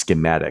some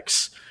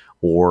schematics.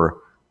 Or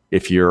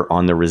if you're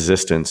on the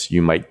Resistance,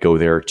 you might go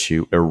there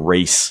to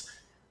erase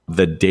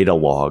the data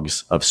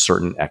logs of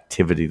certain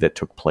activity that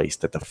took place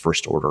that the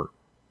First Order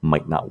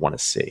might not want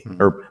to see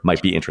or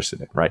might be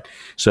interested in, right?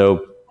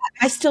 So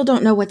I still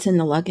don't know what's in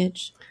the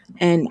luggage,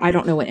 and I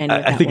don't know what any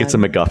of that I think was. it's a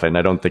MacGuffin.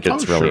 I don't think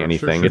it's really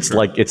anything. It's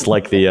like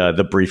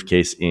the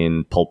briefcase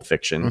in Pulp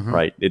Fiction,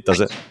 right? It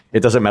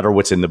doesn't matter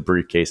what's in the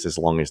briefcase as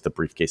long as the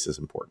briefcase is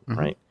important,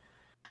 right?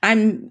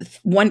 I'm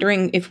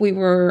wondering if we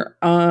were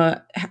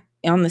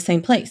on the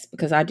same place,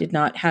 because I did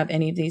not have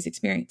any of these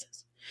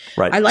experiences.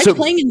 Right. I liked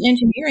playing in the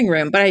engineering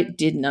room, but I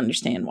didn't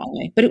understand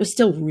why. But it was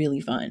still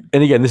really fun.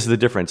 And again, this is the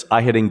difference.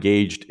 I had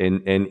engaged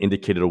and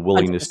indicated a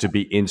willingness to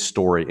be in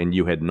story, and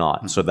you had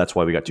not. So that's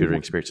why we got two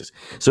different experiences.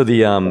 So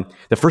the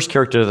first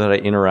character that I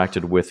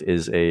interacted with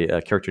is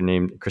a character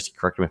named, Christy,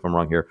 correct me if I'm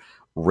wrong here,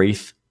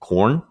 Wraith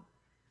Korn,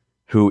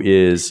 who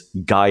is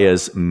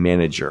Gaia's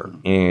manager.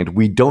 And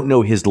we don't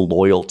know his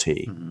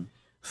loyalty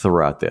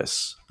throughout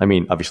this. I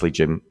mean, obviously,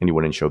 Jim,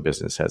 anyone in show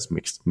business has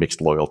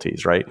mixed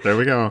loyalties, right? There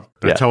we go.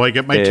 That's how I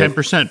get my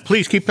 10%.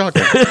 Please keep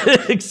talking.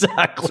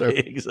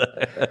 Exactly.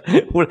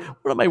 What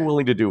am I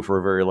willing to do for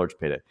a very large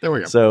payday? There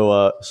we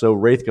go. So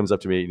Wraith comes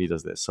up to me and he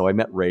does this. So I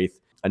met Wraith.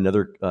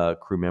 Another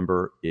crew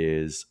member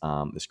is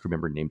this crew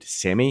member named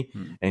Sammy,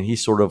 and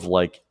he's sort of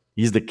like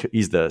he's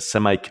the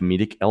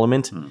semi-comedic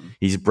element.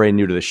 He's brand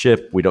new to the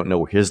ship. We don't know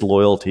where his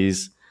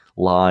loyalties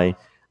lie,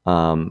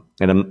 and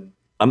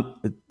I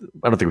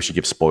don't think we should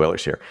give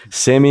spoilers here.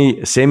 Sammy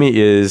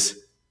is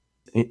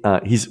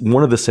he's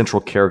one of the central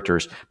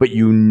characters, but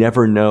you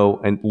never know,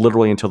 and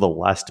literally until the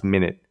last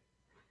minute,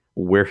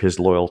 where his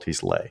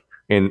loyalties lay.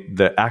 And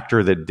the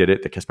actor that did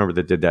it, the cast member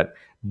that did that,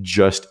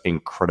 just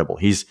incredible.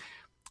 He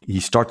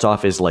starts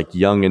off as like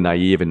young and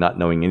naive and not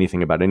knowing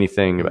anything about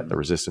the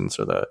Resistance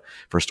or the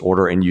First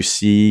Order, and you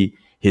see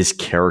his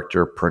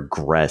character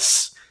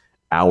progress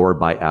hour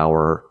by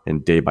hour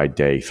and day by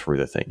day through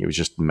the thing. It was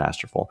just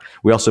masterful.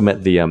 We also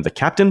met the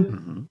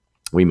captain.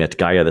 We met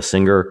Gaia, the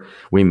singer.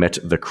 We met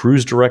the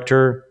cruise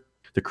director.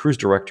 The cruise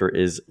director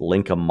is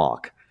Lenka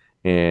Mock,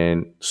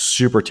 and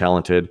super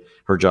talented.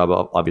 Her job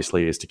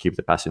obviously is to keep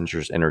the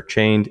passengers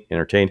entertained,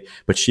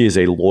 but she is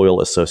a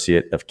loyal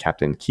associate of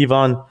Captain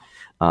Kivon.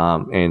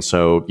 And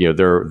so,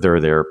 they're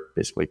there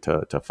basically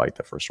to fight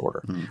the First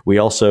Order. We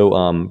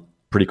also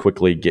pretty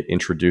quickly get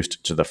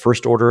introduced to the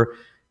First Order,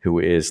 who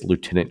is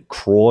Lieutenant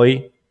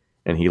Croy,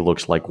 and he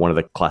looks like one of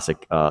the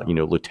classic,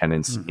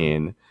 lieutenants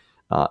in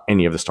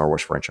any of the Star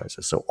Wars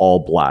franchises. So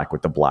all black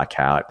with the black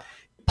hat,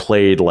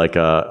 played like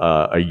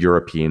a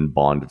European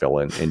Bond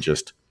villain, and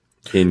just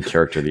in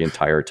character the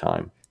entire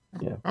time.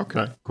 Yeah.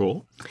 Okay.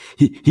 Cool.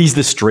 He's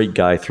the straight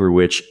guy through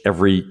which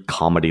every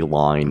comedy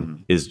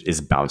line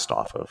is bounced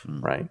off of,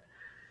 right?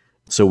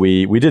 So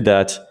we did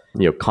that.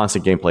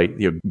 Constant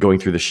gameplay, going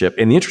through the ship.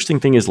 And the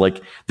interesting thing is,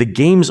 like, the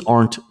games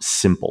aren't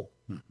simple.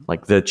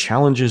 Like the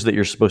challenges that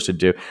you're supposed to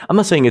do. I'm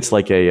not saying it's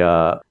like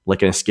an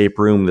escape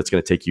room that's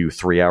going to take you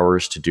 3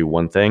 hours to do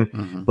one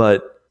thing,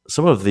 but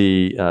some of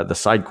the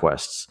side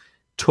quests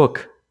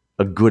took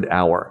a good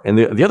hour. And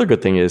the other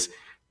good thing is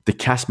the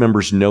cast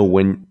members know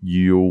when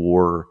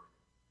you're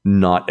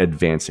not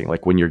advancing,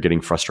 like when you're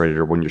getting frustrated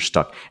or when you're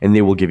stuck, and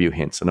they will give you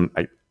hints. And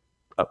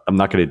I'm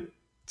not going to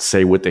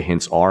say what the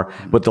hints are,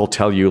 but they'll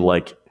tell you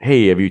like,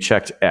 hey, have you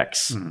checked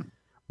X?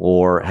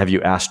 Or have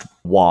you asked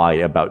Y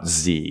about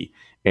Z?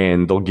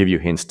 And they'll give you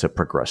hints to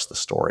progress the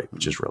story,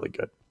 which is really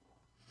good.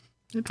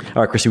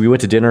 All right, Chrissy, we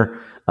went to dinner.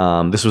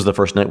 This was the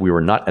first night. We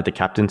were not at the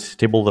captain's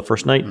table the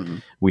first night.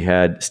 We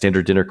had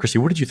standard dinner. Chrissy,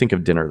 what did you think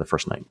of dinner the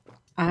first night?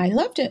 I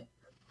loved it.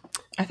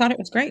 I thought it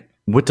was great.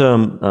 What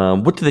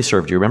did they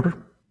serve? Do you remember?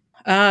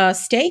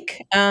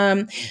 Steak.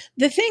 The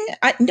thing,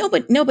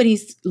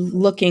 nobody's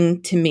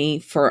looking to me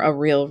for a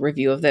real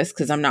review of this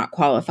because I'm not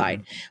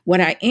qualified.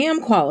 What I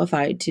am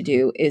qualified to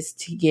do is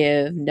to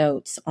give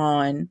notes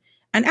on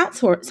an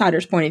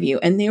outsider's point of view.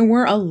 And there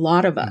were a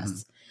lot of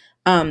us.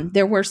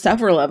 There were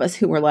several of us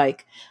who were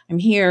like, I'm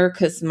here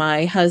because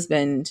my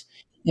husband,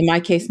 in my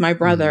case, my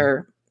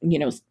brother,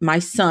 my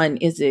son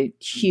is a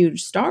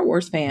huge Star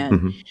Wars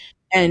fan.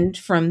 And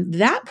from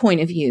that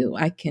point of view,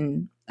 I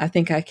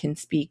think I can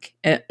speak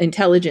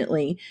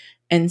intelligently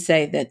and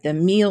say that the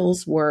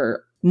meals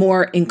were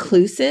more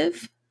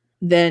inclusive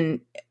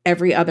than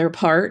every other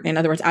part. In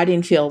other words, I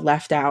didn't feel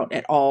left out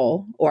at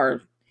all,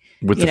 or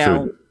with the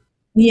food.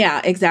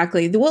 Yeah,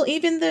 exactly. Well,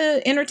 even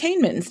the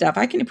entertainment and stuff,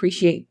 I can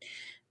appreciate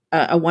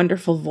a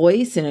wonderful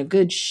voice and a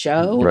good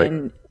show,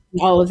 and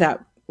all of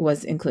that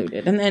was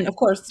included. And then, of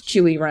course,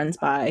 Chewie ran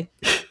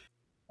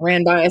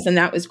by us, and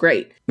that was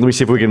great. Let me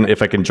see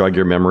if I can jog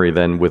your memory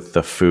then with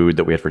the food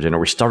that we had for dinner.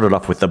 We started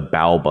off with the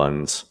bao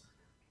buns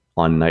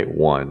on night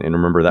one, and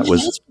remember that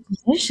was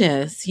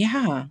delicious.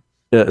 Yeah.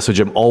 So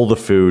Jim, all the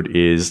food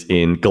is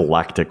in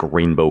galactic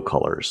rainbow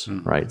colors,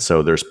 right?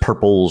 So there's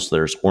purples,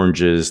 there's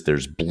oranges,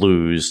 there's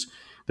blues,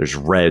 there's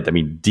red. I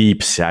mean,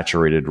 deep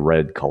saturated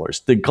red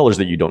colors, the colors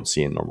that you don't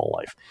see in normal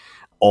life.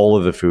 All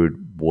of the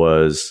food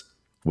was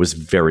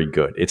very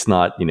good. It's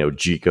not,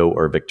 Jico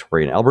or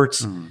Victoria and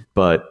Albert's,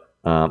 but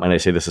and I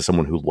say this as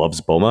someone who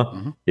loves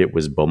Boma. It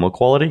was Boma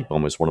quality.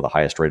 Boma is one of the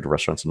highest rated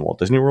restaurants in Walt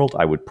Disney World.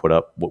 I would put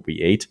up what we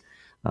ate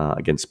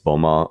against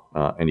Boma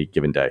any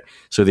given day.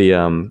 So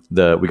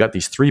we got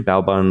these 3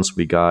 bao buns.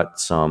 We got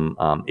some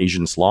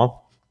Asian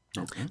slaw.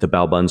 Okay. The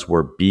bao buns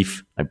were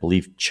beef, I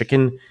believe,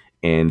 chicken,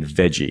 and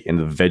veggie. And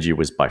the veggie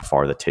was by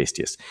far the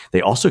tastiest.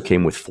 They also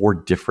came with 4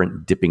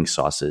 different dipping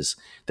sauces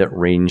that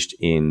ranged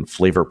in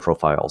flavor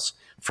profiles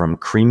from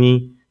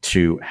creamy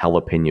to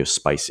jalapeno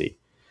spicy.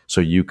 So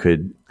you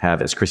could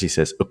have, as Chrissy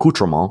says,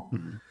 accoutrement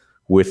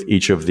with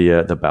each of the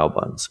bao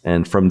buns.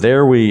 And from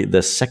there,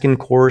 the second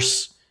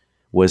course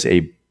was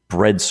a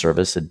bread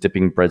service, a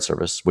dipping bread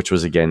service, which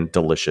was, again,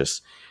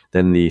 delicious.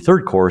 Then the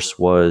third course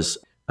was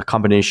a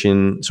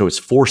combination. So it's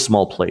 4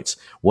 small plates.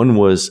 One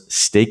was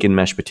steak and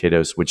mashed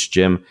potatoes, which,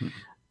 Jim,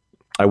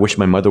 I wish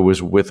my mother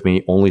was with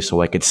me only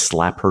so I could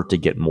slap her to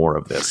get more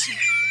of this.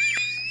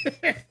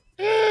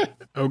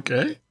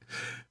 Okay.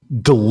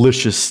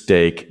 Delicious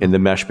steak, and the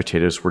mashed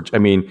potatoes were,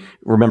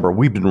 remember,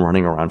 we've been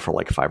running around for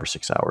like 5 or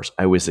 6 hours.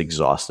 I was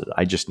exhausted.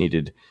 I just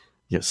needed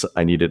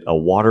a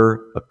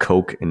water, a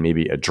Coke, and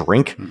maybe a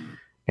drink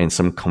and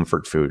some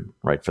comfort food,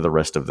 right, for the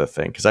rest of the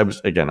thing. Because I'm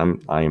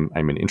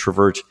an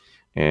introvert,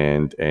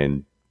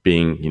 and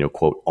being,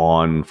 quote,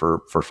 on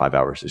for 5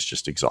 hours is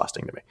just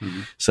exhausting to me.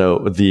 So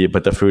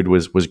but the food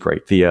was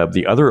great.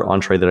 The other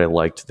entree that I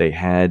liked, they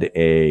had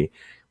an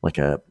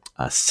orange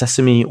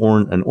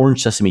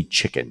sesame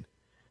chicken.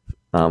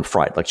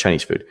 Fried, like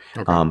Chinese food,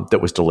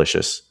 that was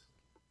delicious.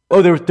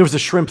 Oh, there was a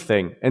shrimp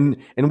thing, and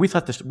we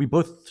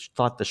both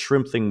thought the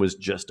shrimp thing was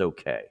just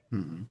okay.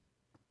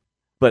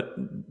 But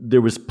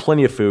there was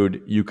plenty of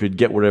food. You could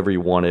get whatever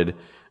you wanted,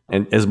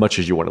 and as much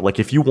as you wanted. Like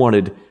if you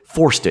wanted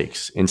 4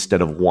 steaks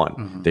instead of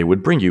 1, they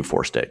would bring you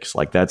 4 steaks.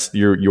 Like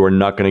you are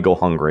not going to go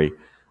hungry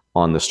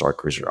on the Star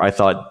Cruiser. I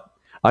thought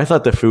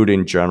the food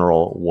in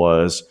general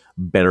was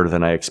better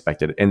than I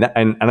expected, and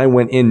I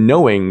went in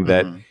knowing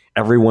that.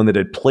 Everyone that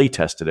had play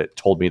tested it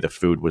told me the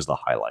food was one of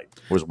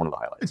the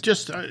highlights.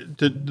 Just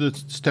to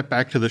step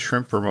back to the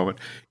shrimp for a moment.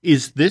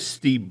 Is this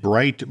the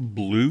bright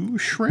blue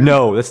shrimp?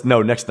 No,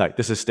 next night.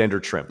 This is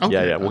standard shrimp.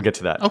 Okay. Yeah, we'll get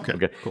to that. Okay,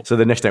 cool. So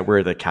the next night we're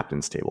at the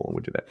captain's table and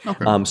we do that.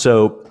 Okay.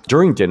 So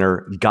during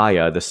dinner,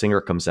 Gaia, the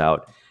singer, comes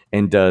out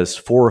and does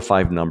 4 or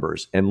 5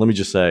 numbers. And let me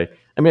just say,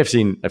 I've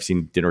seen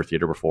dinner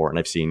theater before, and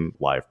I've seen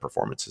live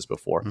performances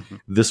before.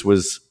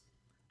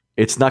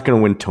 It's not going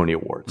to win Tony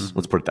Awards.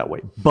 Let's put it that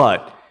way.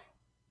 But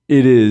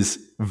it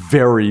is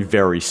very,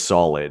 very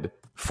solid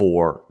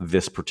for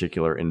this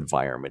particular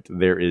environment.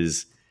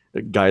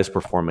 Gaia's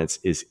performance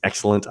is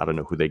excellent. I don't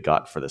know who they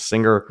got for the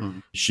singer.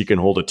 She can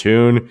hold a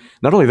tune.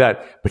 Not only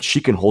that, but she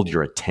can hold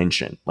your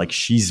attention. Like,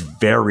 she's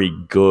very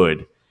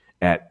good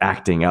at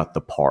acting out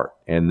the part.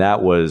 And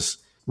that was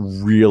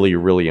really,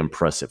 really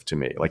impressive to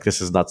me. Like,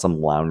 this is not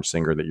some lounge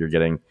singer that you're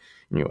getting,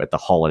 at the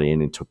Holiday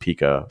Inn in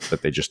Topeka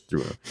that they just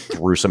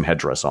threw some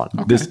headdress on.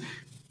 Okay. This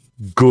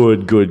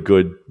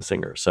good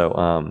singer.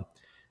 So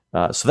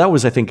that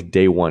was, I think,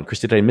 day one.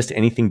 Christy, did I miss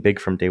anything big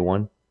from day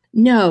one?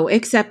 No,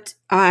 except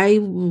I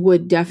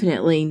would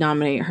definitely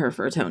nominate her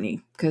for a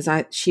Tony because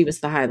she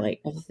was the highlight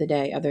of the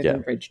day, other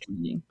than Bridge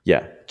Training.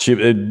 Yeah, she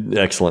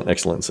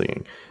excellent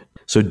singing.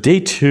 So day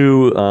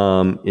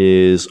 2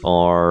 is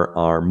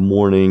our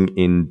morning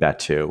in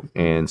Batu.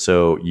 And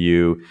so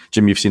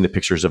Jim, you've seen the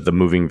pictures of the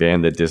moving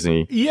van that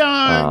Disney.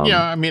 Yeah.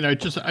 I mean, I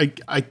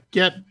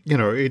get,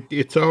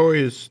 it's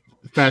always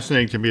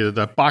fascinating to me that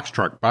the box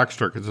truck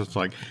is just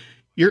like,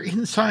 you're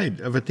inside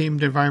of a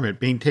themed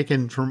environment, being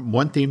taken from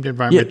one themed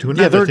environment to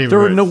another themed environment.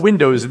 There are no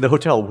windows in the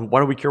hotel.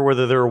 Why do we care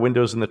whether there are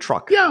windows in the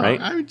truck? Yeah,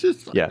 right?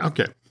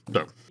 Okay.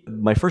 So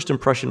my first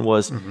impression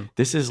was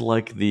this is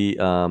like the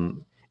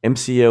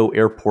MCO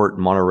airport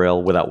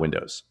monorail without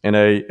windows, and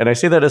I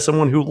say that as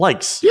someone who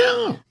likes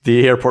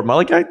the airport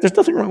monorail. Like, there's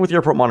nothing wrong with the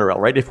airport monorail,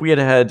 right? If we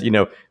had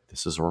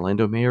this is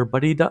Orlando Mayor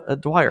Buddy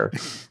Dwyer.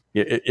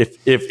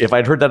 If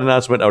I'd heard that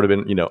announcement, I would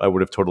have been, I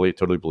would have totally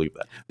believed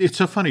that. It's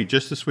so funny.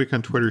 Just this week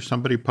on Twitter,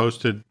 somebody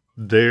posted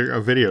a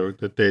video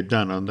that they had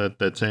done on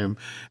that same,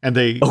 and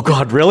they. Oh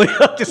God, really?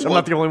 I guess I'm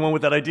not the only one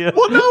with that idea.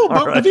 Well, no,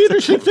 but the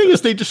interesting thing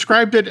is they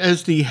described it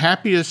as the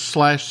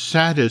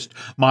happiest/saddest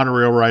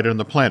monorail ride on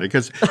the planet,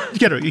 because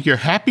you're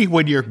happy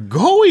when you're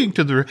going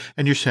to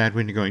and you're sad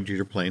when you're going to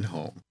your plane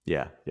home.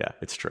 Yeah,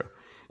 it's true.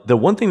 The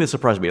one thing that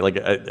surprised me, like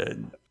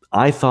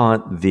I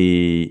thought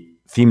the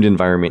themed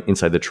environment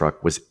inside the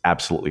truck was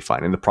absolutely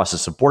fine. In the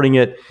process of boarding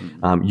it,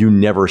 you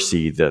never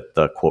see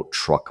the quote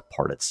truck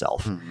part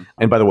itself.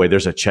 And by the way,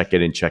 there's a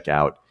check-in and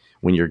check-out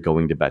when you're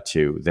going to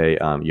Batu.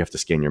 You have to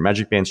scan your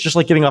magic bands, just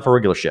like getting off a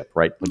regular ship,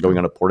 right? Like going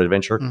on a port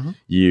adventure,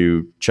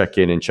 you check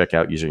in and check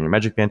out using your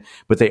magic band.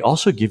 But they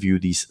also give you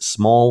these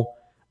small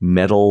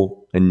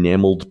metal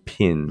enameled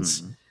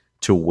pins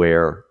to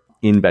wear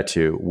in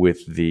Batu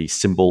with the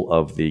symbol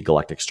of the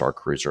Galactic Star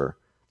Cruiser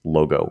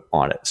logo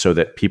on it, so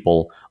that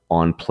people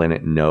on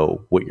planet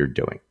know what you're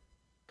doing.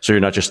 So you're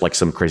not just like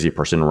some crazy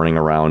person running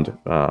around,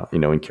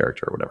 in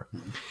character or whatever.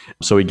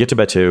 So we get to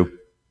Batu,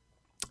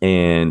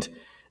 and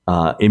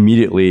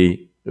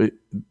immediately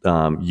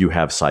you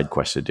have side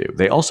quests to do.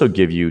 They also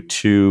give you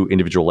 2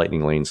 individual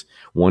lightning lanes,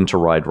 one to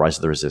ride Rise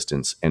of the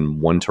Resistance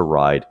and one to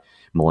ride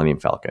Millennium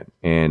Falcon.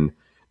 And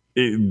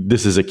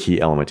this is a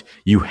key element.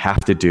 You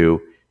have to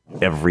do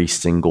every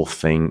single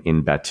thing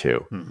in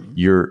Batu.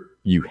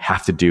 You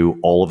have to do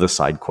all of the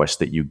side quests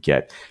that you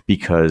get,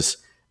 because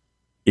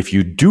if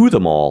you do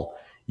them all,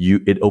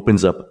 it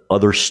opens up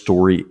other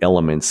story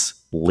elements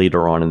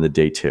later on in the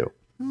day too.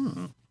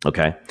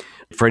 Okay.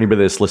 For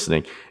anybody that's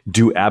listening,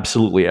 do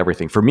absolutely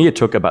everything. For me, it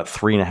took about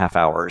 3.5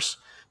 hours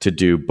to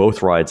do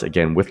both rides,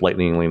 again, with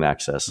Lightning Lane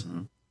access,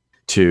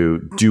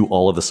 to do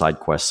all of the side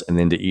quests and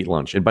then to eat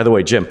lunch. And by the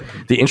way, Jim,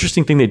 the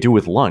interesting thing they do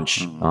with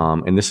lunch,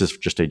 and this is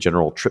just a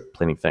general trip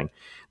planning thing,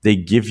 they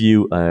give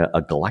you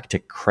a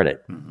galactic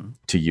credit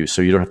to use,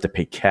 so you don't have to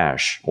pay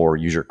cash or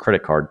use your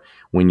credit card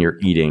when you're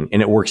eating,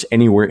 and it works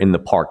anywhere in the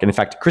park. And in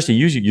fact, Christy,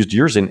 you used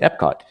yours in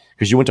Epcot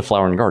because you went to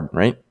Flower and Garden,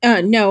 right?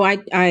 No,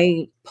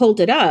 I pulled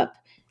it up.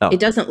 Oh. It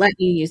doesn't let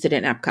you use it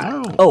in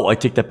Epcot. Oh, I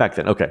take that back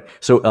then. Okay.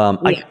 So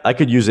I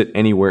could use it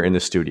anywhere in the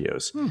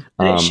studios.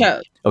 But it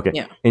shows. Okay.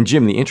 Yeah. And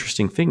Jim, the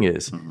interesting thing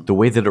is the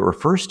way that it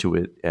refers to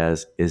it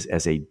is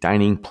as a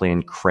dining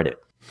plan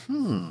credit.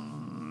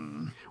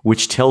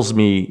 Which tells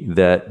me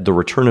that the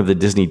return of the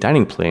Disney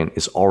dining plan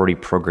is already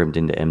programmed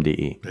into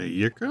MDE. There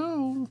you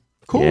go.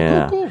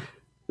 Cool.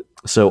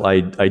 So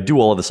I do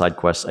all of the side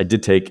quests. I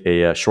did take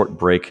a short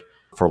break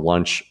for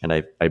lunch, and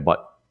I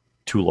bought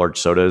 2 large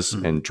sodas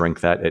and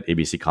drank that at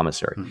ABC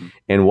Commissary.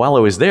 And while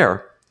I was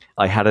there,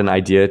 I had an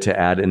idea to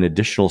add an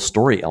additional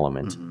story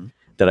element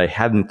that I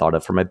hadn't thought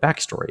of for my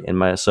backstory.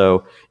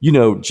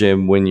 And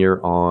Jim, when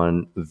you're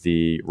on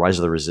the Rise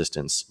of the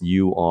Resistance,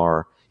 you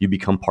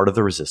become part of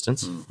the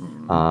Resistance,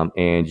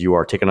 and you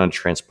are taken on a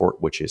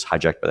transport which is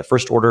hijacked by the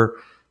First Order.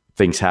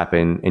 Things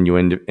happen, and you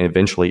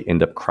eventually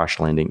end up crash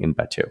landing in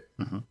Batu.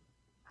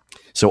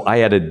 So I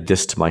added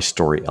this to my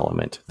story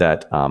element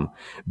that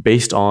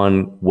based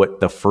on what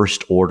the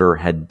First Order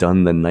had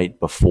done the night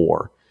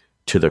before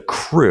to the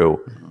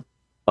crew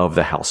of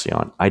the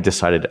Halcyon, I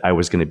decided I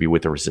was going to be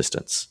with the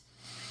Resistance.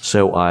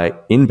 So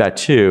in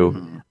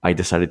Batu, I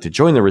decided to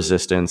join the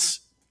Resistance.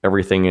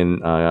 Everything in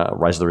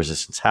Rise of the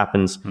Resistance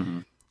happens.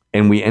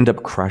 And we end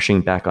up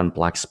crashing back on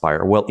Black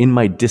Spire. Well, in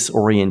my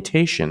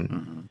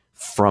disorientation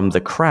from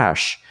the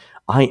crash,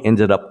 I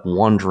ended up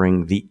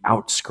wandering the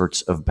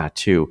outskirts of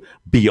Batu,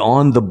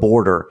 beyond the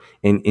border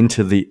and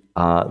into the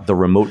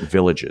remote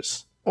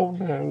villages. Oh,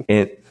 no.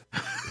 And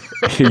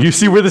you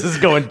see where this is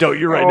going, don't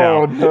you, right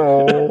now? Oh,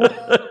 no.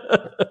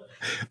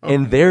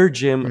 And there,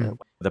 Jim,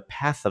 the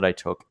path that I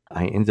took,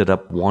 I ended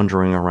up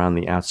wandering around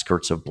the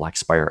outskirts of Black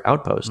Spire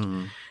Outpost.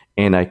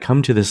 And I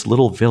come to this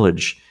little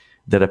village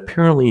that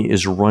apparently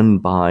is run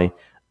by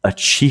a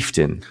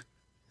chieftain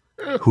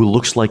who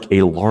looks like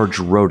a large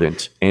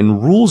rodent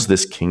and rules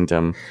this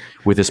kingdom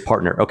with his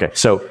partner. Okay,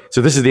 so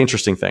this is the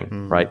interesting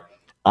thing, right?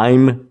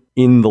 I'm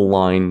in the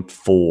line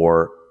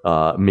for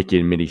Mickey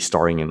and Minnie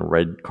starring in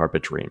Red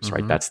Carpet Dreams,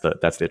 right? That's the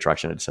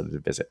attraction I decided to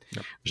visit.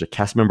 There's a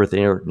cast member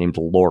there named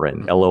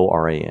Lauren,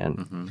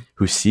 Loran,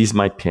 who sees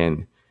my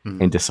pin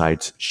and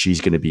decides she's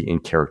going to be in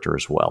character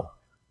as well.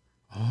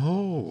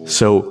 Oh.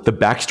 So the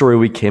backstory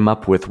we came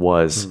up with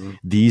was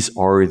these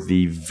are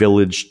the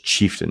village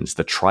chieftains,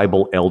 the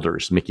tribal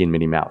elders, Mickey and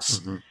Minnie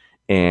Mouse,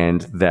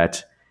 and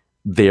that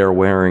they are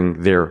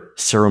wearing their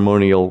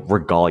ceremonial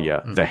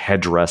regalia, the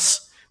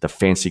headdress, the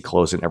fancy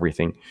clothes and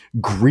everything,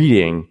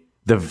 greeting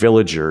the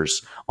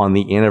villagers on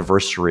the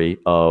anniversary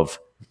of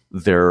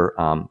their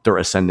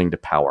ascending to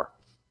power.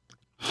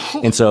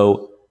 And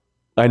so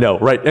I know,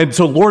 right? And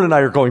so Lauren and I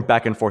are going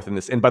back and forth in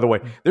this. And by the way,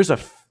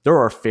 there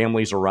are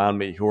families around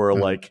me who are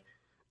like,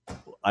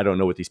 I don't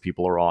know what these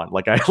people are on.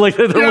 Like they're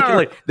looking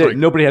like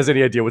nobody has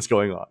any idea what's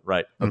going on,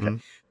 right? Okay.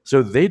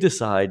 So they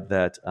decide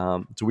that.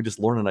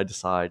 Lauren and I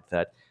decide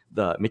that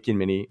the Mickey and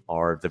Minnie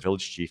are the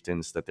village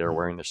chieftains, that they're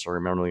wearing their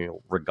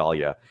ceremonial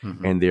regalia,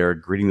 and they're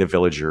greeting the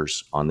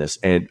villagers on this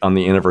and on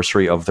the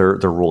anniversary of their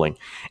ruling.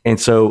 And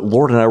so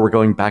Lauren and I were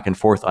going back and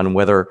forth on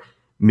whether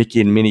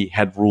Mickey and Minnie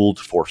had ruled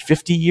for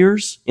 50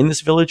 years in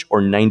this village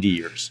or 90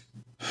 years.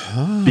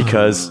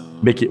 Because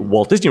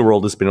Walt Disney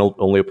World has been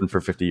only open for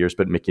 50 years,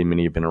 but Mickey and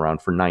Minnie have been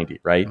around for 90,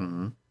 right?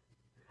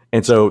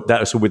 And so there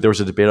was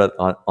a debate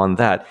on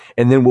that.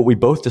 And then what we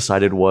both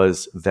decided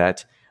was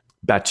that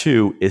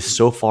Batuu is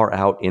so far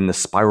out in the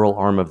spiral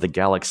arm of the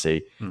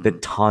galaxy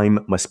that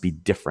time must be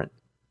different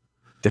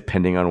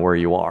depending on where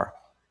you are.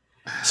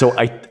 So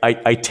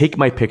I take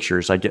my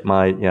pictures, I get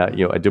my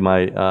I do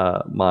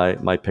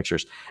my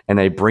pictures, and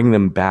I bring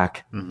them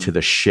back to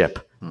the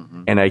ship,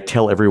 and I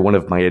tell everyone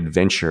of my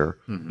adventure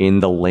in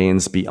the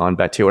lands beyond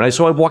Batuu. And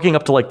so I'm walking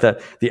up to like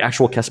the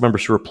actual cast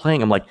members who are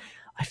playing. I'm like,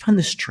 I found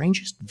the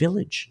strangest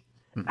village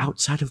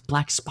outside of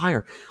Black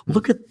Spire.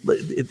 Look at,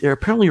 they're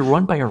apparently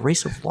run by a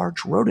race of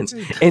large rodents,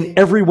 and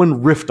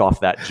everyone riffed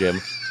off that,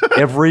 Jim.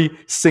 Every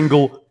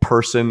single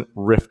person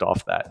riffed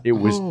off that. It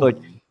was let's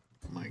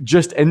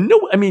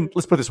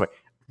put it this way.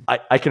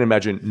 I can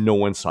imagine no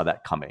one saw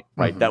that coming,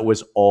 right? That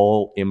was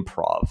all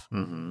improv,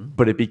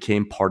 but it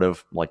became part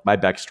of like my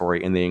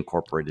backstory, and they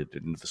incorporated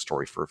it into the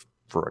story for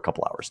a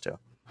couple hours too.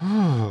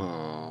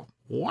 Oh,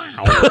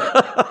 wow.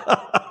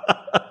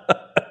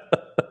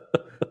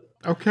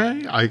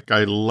 Okay.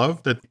 I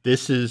love that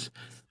this is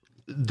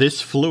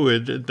this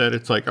fluid, that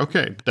it's like,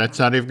 okay, that's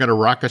not even going to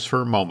rock us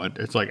for a moment.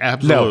 It's like,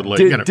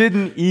 absolutely. No,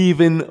 didn't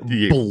even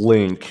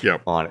blink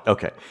on it.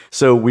 Okay.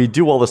 So we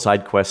do all the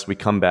side quests. We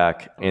come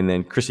back, and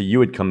then Chrissy,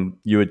 you'd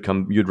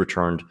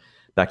returned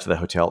back to the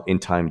hotel in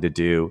time to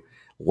do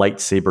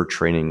lightsaber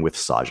training with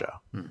Saja.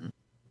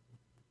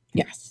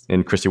 Yes.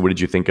 And Chrissy, what did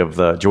you think of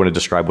do you want to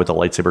describe what the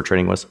lightsaber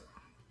training was?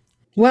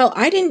 Well,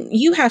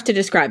 you have to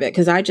describe it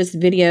because I just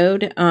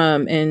videoed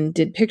and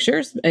did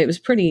pictures. It was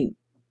pretty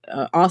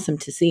awesome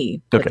to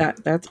see. But okay.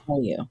 That's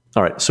all you.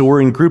 All right. So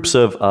we're in groups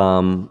of,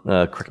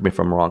 correct me if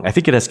I'm wrong, I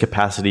think it has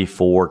capacity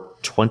for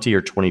 20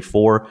 or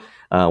 24.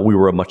 We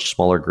were a much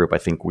smaller group. I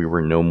think we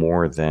were no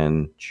more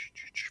than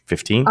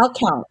 15. I'll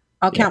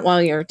count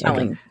while you're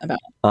telling about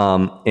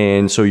it.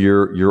 And so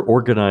you're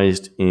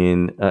organized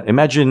in,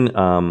 imagine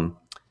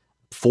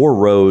 4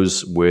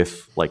 rows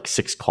with like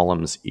 6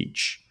 columns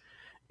each.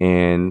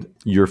 And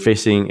you're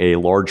facing a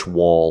large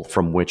wall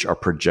from which are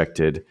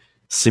projected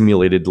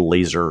simulated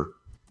laser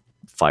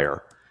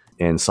fire.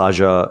 And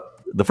Saja,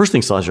 the first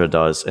thing Saja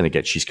does, and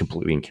again, she's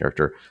completely in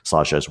character.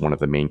 Saja is one of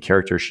the main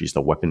characters. She's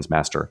the weapons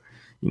master,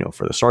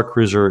 for the Star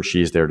Cruiser.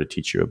 She's there to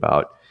teach you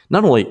about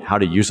not only how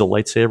to use a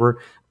lightsaber,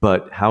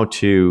 but how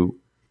to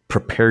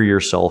prepare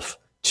yourself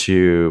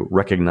to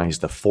recognize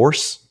the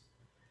Force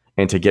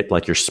and to get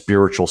like your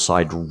spiritual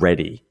side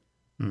ready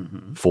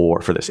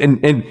for this.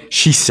 And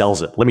she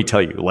sells it. Let me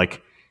tell you,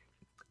 like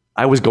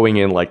I was going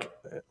in like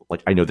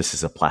I know this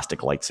is a plastic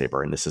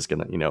lightsaber, and this is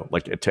gonna,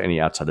 like to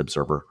any outside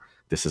observer,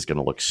 this is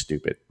gonna look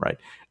stupid, right?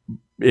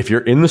 If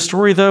you're in the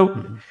story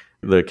though,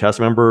 the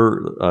cast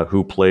member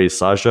who plays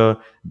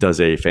Saja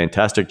does a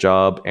fantastic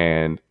job,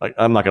 and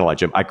I'm not gonna lie,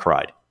 Jim, I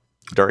cried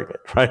during it,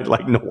 right?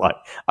 Like no lie,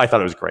 I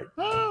thought it was great.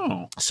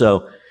 Oh,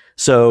 so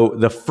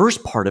the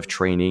first part of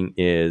training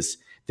is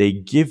they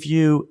give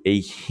you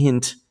a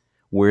hint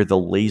where the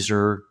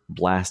laser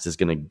blast is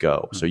going to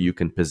go, so you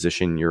can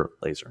position your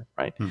laser,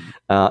 right?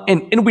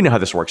 And we know how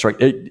this works, right?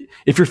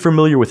 If you're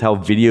familiar with how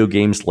video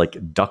games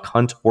like Duck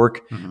Hunt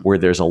work, where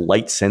there's a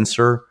light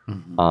sensor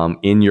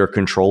in your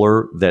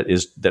controller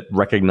that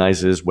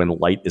recognizes when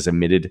light is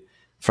emitted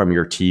from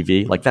your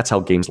TV, like that's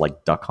how games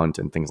like Duck Hunt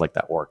and things like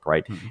that work,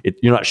 right?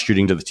 You're not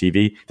shooting to the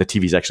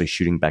TV is actually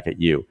shooting back at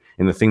you,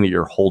 and the thing that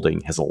you're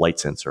holding has a light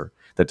sensor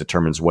that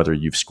determines whether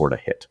you've scored a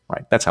hit,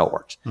 right? That's how it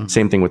works.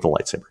 Same thing with the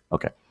lightsaber,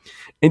 okay?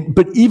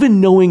 But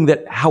even knowing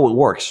that how it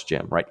works,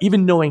 Jim, right?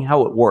 Even knowing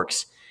how it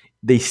works,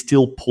 they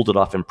still pulled it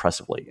off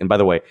impressively. And by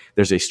the way,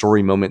 there's a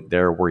story moment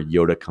there where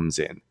Yoda comes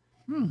in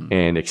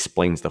and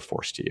explains the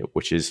Force to you,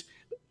 which is,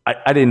 I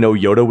didn't know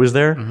Yoda was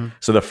there.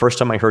 So the first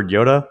time I heard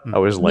Yoda, I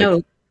was like,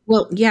 no.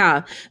 Well,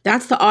 yeah,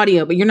 that's the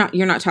audio, but you're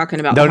not talking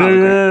about no.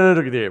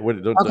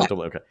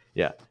 Okay.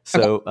 Yeah.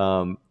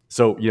 So,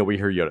 so we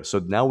hear Yoda. So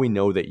now we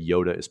know that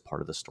Yoda is part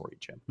of the story,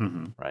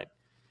 Jim. Right?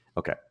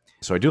 Okay.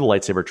 So I do the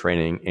lightsaber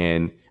training,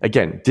 and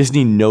again,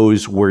 Disney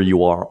knows where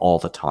you are all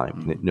the time,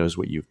 and it knows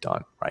what you've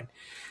done, right?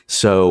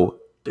 So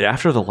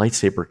after the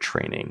lightsaber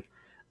training,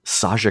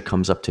 Saja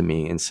comes up to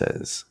me and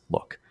says,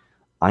 look,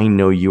 I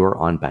know you are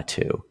on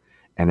Batuu,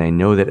 and I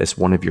know that as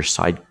one of your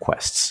side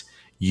quests,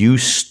 you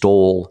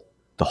stole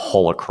the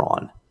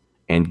holocron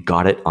and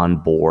got it on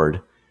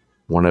board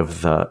one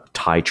of the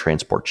TIE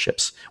transport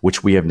ships,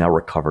 which we have now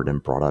recovered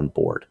and brought on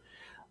board.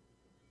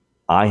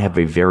 I have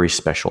a very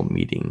special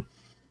meeting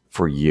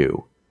for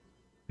you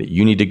that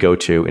you need to go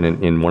to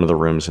in one of the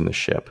rooms in the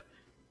ship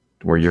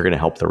where you're going to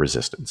help the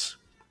Resistance.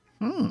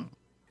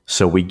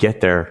 So we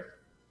get there,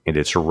 and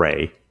it's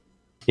Rey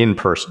in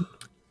person.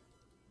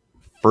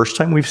 First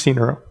time we've seen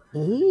her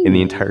in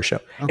the entire show.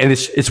 Okay. And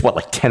it's what,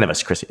 like 10 of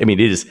us, Chrissy. I mean,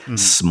 it is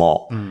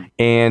small.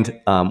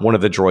 And one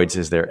of the droids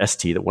is there,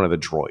 ST, that one of the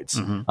droids.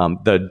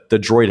 The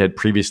droid had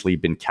previously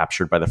been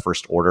captured by the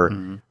First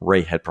Order.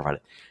 Rey had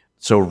provided.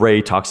 So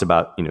Rey talks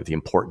about, the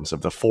importance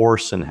of the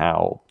Force and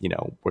how,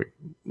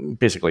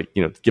 basically,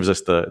 gives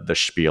us the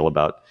spiel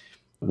about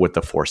what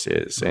the Force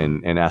is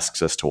and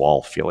asks us to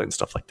all feel it and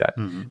stuff like that.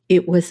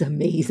 It was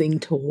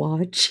amazing to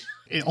watch.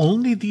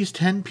 Only these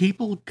 10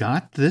 people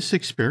got this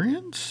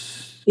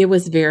experience? It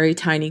was a very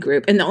tiny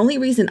group. And the only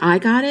reason I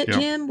got it,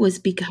 Jim, was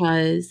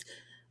because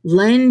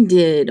Len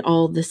did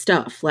all the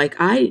stuff. Like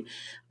I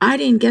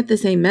didn't get the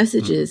same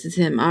messages as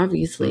him,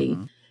 obviously.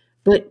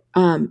 But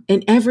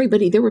and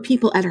everybody, there were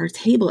people at our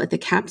table, at the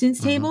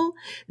captain's table,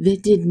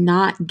 that did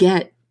not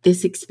get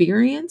this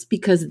experience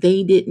because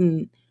they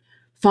didn't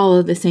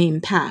follow the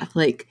same path.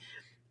 Like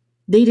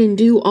they didn't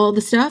do all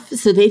the stuff,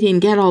 so they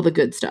didn't get all the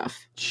good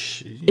stuff.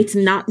 Jeez. It's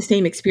not the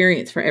same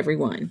experience for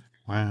everyone.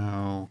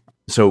 Wow.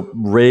 So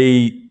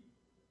Rey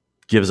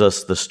gives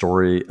us the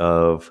story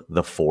of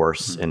the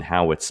Force and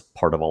how it's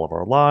part of all of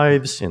our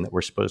lives and that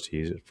we're supposed to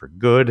use it for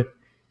good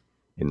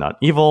and not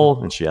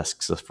evil. And she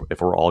asks us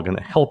if we're all going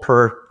to help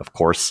her. Of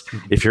course,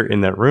 if you're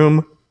in that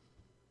room,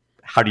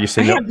 how do you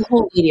say no? I have the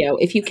whole video.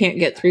 If you can't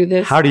get through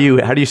this, how do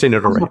you say no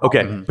to Rey?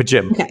 Okay, but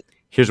Jim,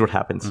 here's what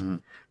happens.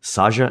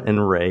 Saja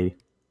and Rey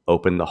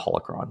open the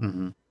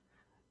holocron,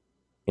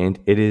 and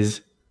it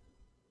is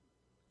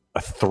a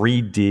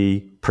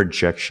 3D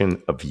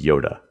projection of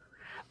Yoda.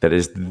 That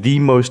is the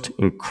most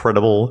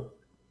incredible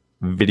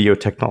video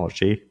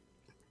technology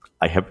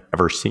I have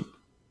ever seen.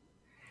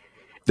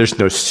 There's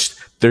no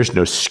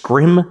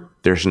scrim.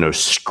 There's no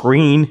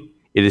screen.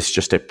 It is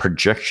just a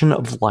projection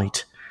of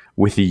light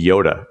with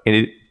Yoda, and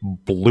it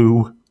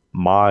blew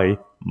my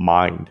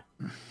mind.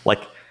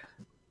 Like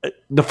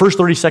the first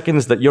 30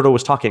 seconds that Yoda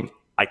was talking,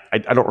 I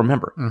don't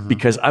remember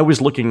because I was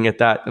looking at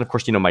that, and of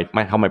course, my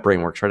how my brain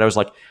works, right? I was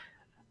like,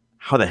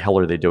 how the hell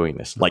are they doing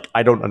this? Like,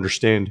 I don't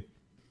understand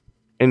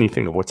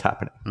anything of what's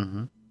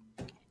happening.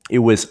 It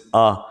was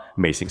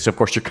amazing. So of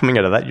course, you're coming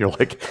out of that, you're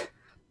like,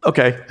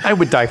 okay, I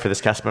would die for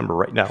this cast member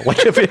right now.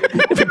 Like if it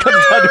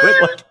comes down to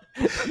it, like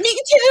me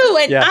too,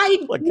 and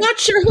I'm not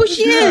sure who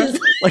she is.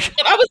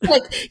 And I was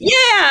like,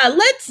 yeah,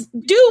 let's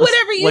do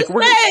whatever you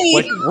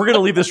say. We're gonna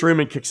leave this room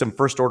and kick some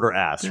First Order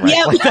ass, right?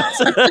 Yeah.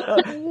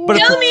 But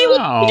tell me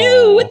what to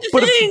do with the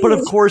things. But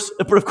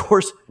of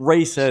course,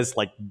 Rey says,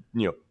 like,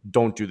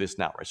 don't do this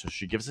now, right? So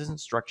she gives us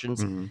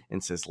instructions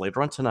and says,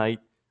 later on tonight,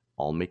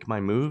 I'll make my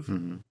move.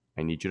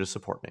 I need you to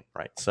support me,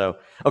 right? So,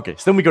 okay.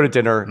 So then we go to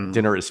dinner.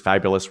 Dinner is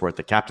fabulous. We're at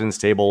the captain's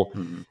table.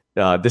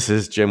 This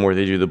is, Jim, where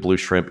they do the blue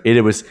shrimp.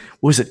 It was,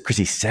 what was it,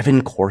 Chrissy,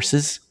 7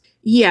 courses?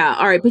 Yeah,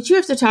 all right. But you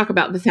have to talk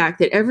about the fact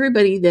that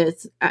everybody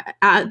that's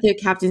at the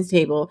captain's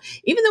table,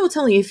 even though it's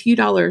only a few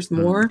dollars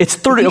more. It's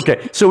 30.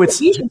 Okay. So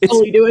you should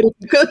totally do it if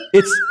you could.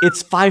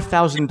 It's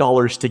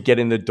 $5,000 to get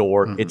in the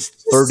door. It's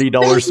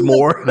 $30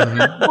 more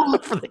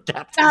for the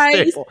captain's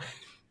table.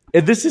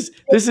 And this is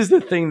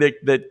the thing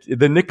that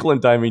the nickel and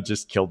diming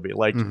just killed me.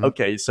 Like,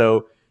 okay,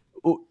 so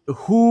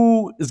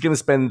who is going to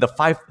spend the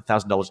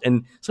 $5,000?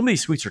 And some of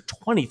these suites are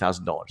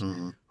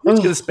 $20,000. Who's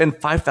going to spend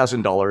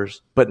 $5,000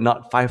 but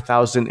not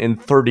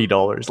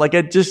 $5,030? Like,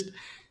 it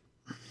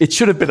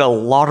should have been a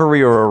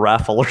lottery or a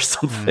raffle or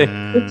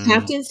something. The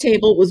captain's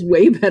table was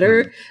way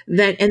better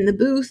than and the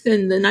booth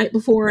and the night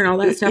before and all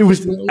that stuff. It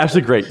was really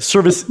absolutely great.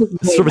 Service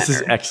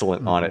is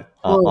excellent on it.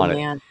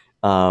 Man.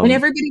 When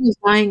everybody was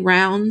buying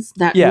rounds,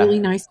 that really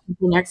nice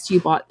people next to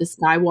you bought the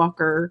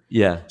Skywalker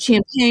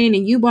champagne,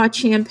 and you bought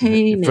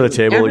champagne for the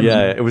table.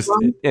 Yeah, it was,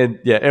 and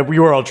we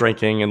were all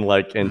drinking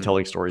and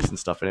telling stories and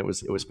stuff, and it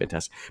was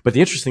fantastic. But the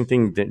interesting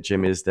thing,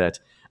 Jim, is that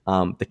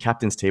the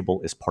captain's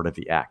table is part of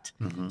the act.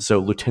 So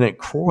Lieutenant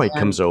Croy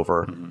comes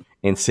over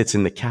and sits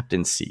in the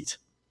captain's seat.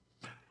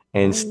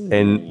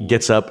 And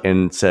gets up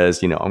and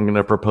says, I'm going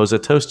to propose a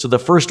toast to the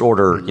First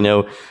Order,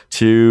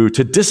 to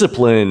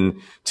discipline,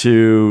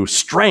 to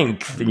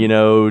strength,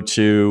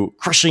 to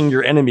crushing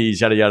your enemies,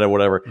 yada yada,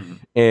 whatever.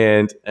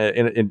 And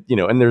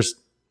there's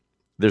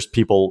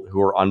people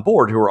who are on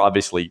board who are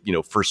obviously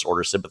First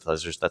Order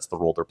sympathizers. That's the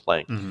role they're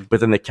playing.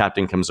 But then the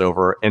captain comes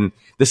over, and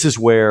this is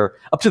where,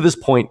 up to this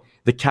point,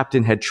 the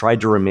captain had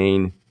tried to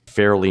remain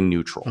fairly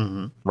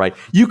neutral, right?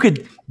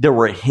 There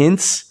were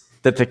hints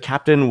that the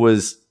captain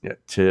was,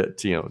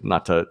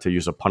 not to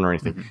use a pun or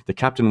anything, the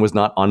captain was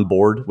not on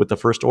board with the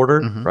First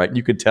Order, right?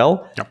 You could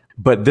tell.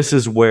 But this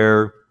is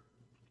where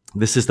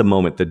this is the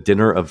moment, the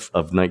dinner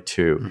of night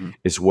 2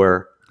 is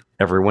where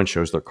everyone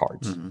shows their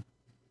cards.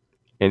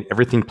 And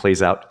everything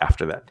plays out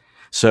after that.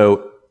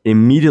 So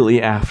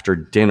immediately after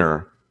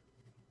dinner,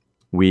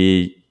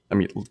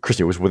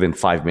 Christy, it was within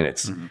 5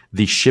 minutes.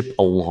 The ship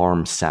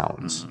alarm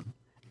sounds.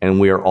 And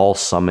we are all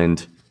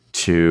summoned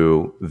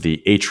to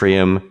the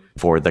atrium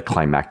for the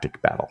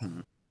climactic battle.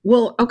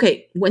 Well,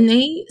 okay, when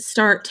they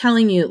start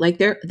telling you, like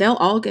they're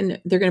going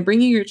to bring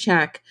you your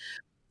check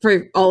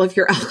for all of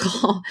your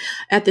alcohol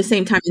at the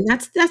same time. And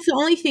that's the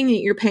only thing that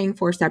you're paying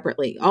for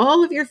separately.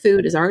 All of your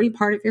food is already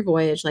part of your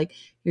voyage, like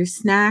your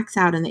snacks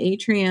out in the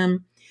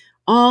atrium,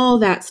 all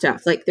that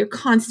stuff. Like they're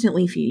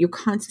constantly feeding, you're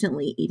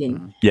constantly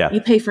eating. Yeah. You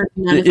pay for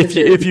none of if,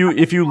 the food.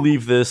 if you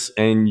leave this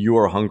and you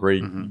are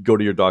hungry, go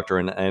to your doctor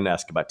and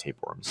ask about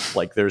tapeworms.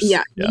 Like there's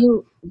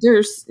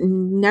there's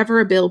never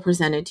a bill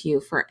presented to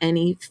you for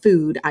any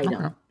food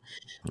item. Okay.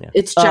 Yeah.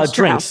 It's just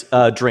drinks,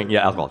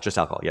 alcohol, just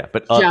alcohol. Yeah.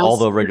 But all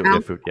the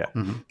regular food. Yeah.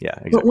 Yeah.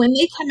 Exactly. But when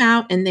they come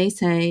out and they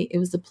say it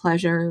was a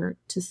pleasure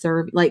to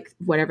serve, like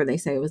whatever they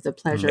say, it was a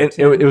pleasure.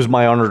 It was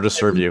my honor to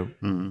serve you.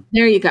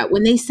 There you go.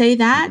 When they say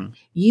that,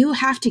 you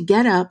have to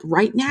get up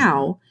right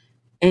now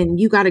and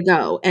you got to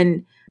go.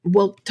 And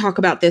we'll talk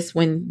about this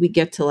when we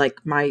get to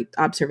like my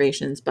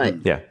observations, but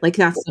like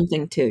that's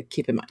something to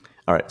keep in mind.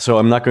 All right. So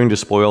I'm not going to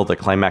spoil the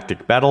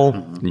climactic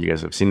battle. You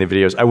guys have seen the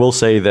videos. I will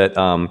say that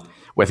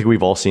I think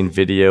we've all seen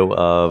video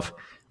of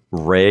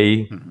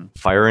Rey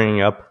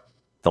firing up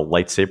the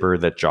lightsaber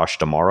that Josh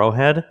D'Amaro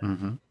had.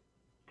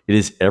 It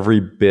is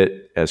every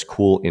bit as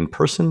cool in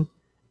person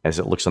as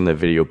it looks on the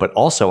video. But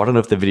also, I don't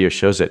know if the video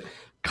shows it,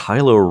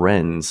 Kylo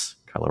Ren,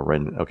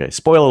 okay,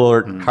 spoiler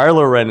alert,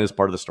 Kylo Ren is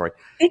part of the story.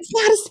 It's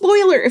not a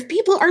spoiler. If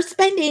people are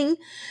spending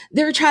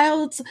their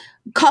child's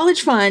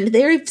college fund,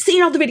 they've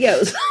seen all the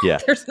videos. Yeah.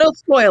 There's no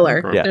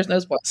spoiler. Yeah. There's no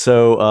spoiler.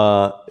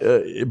 So,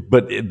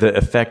 but the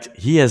effect,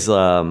 he has,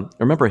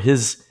 remember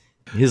his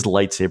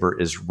lightsaber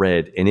is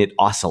red and it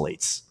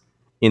oscillates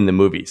in the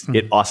movies.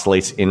 It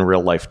oscillates in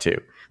real life too.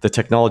 The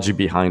technology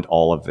behind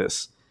all of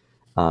this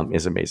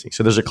is amazing.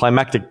 So there's a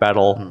climactic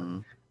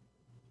battle.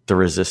 The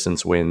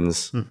resistance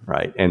wins,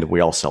 right? And we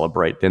all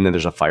celebrate. And then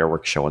there's a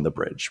fireworks show on the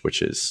bridge,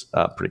 which is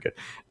pretty good.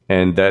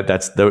 And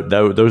those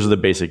are the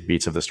basic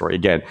beats of the story.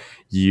 Again,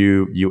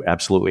 you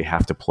absolutely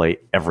have to play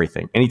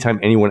everything. Anytime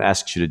anyone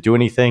asks you to do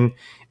anything,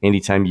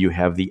 anytime you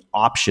have the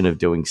option of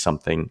doing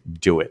something,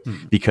 do it.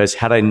 Because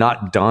had I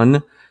not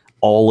done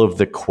all of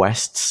the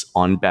quests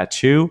on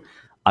Batuu,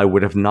 I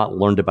would have not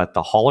learned about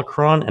the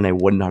holocron, and I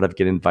would not have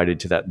get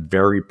invited to that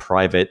very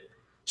private,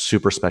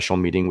 super special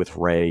meeting with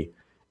Rey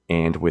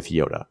and with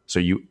Yoda.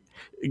 So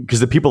because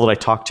the people that I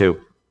talked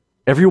to,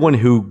 everyone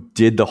who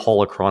did the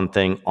holocron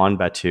thing on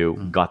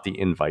Batuu got the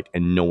invite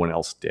and no one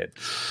else did.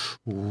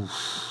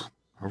 Oof.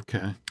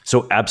 Okay.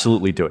 So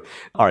absolutely do it.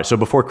 All right. So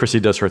before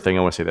Chrissy does her thing,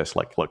 I want to say this,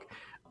 look,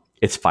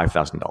 it's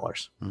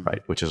 $5,000,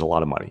 right? Which is a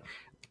lot of money.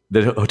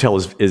 The hotel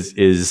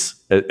is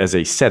as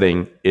a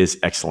setting is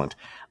excellent.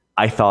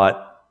 I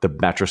thought the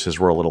mattresses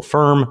were a little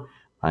firm.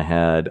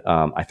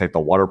 I think the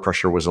water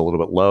pressure was a little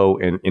bit low.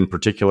 And in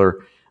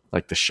particular,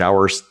 like the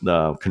showers,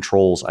 the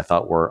controls I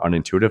thought were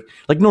unintuitive.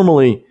 Like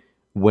normally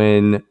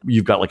when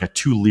you've got like a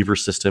 2-lever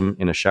system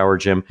in a shower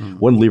gym,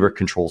 one lever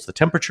controls the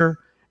temperature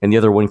and the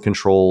other one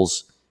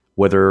controls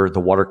whether the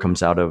water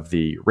comes out of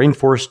the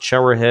rainforest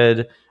shower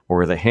head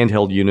or the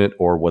handheld unit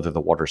or whether the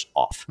water's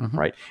off,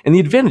 right? And the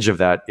advantage of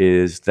that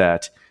is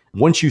that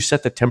once you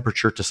set the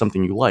temperature to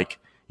something you like,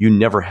 you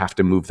never have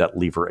to move that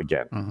lever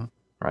again,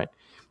 right?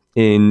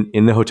 In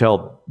the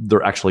hotel,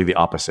 they're actually the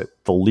opposite.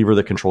 The lever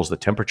that controls the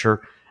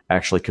temperature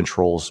actually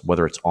controls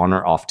whether it's on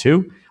or off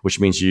too, which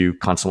means you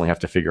constantly have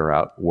to figure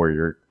out where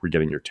you're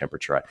getting your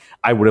temperature at.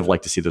 I would have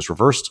liked to see this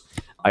reversed.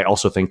 I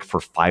also think for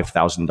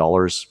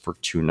 $5,000 for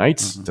 2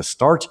 nights to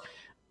start,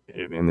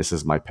 and this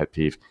is my pet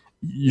peeve,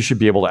 you should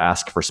be able to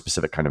ask for a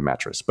specific kind of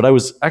mattress. But I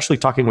was actually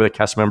talking with a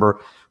cast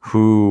member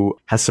who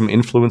has some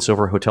influence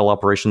over hotel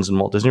operations in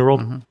Walt Disney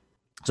World.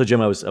 So Jim,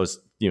 I was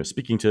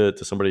speaking to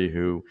somebody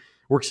who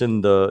works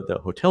in the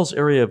hotels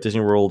area of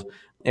Disney World.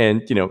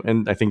 And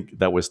I think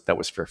that was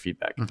fair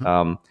feedback.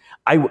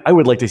 I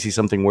would like to see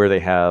something where they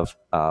have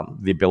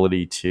the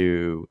ability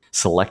to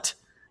select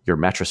your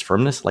mattress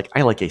firmness. Like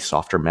I like a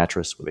softer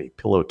mattress with a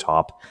pillow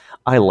top.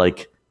 I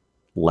like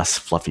less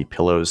fluffy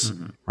pillows,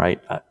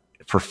 right?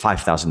 For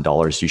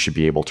 $5,000, you should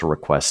be able to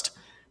request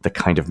the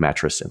kind of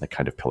mattress and the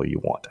kind of pillow you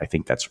want. I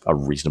think that's a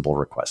reasonable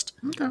request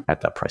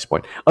at that price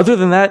point. Other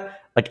than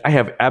that, like I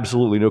have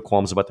absolutely no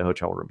qualms about the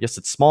hotel room. Yes,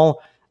 it's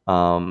small.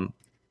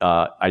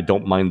 I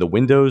don't mind the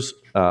windows,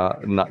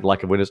 not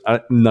lack of windows,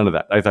 none of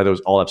that. I thought it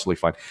was all absolutely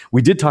fine.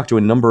 We did talk to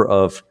a number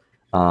of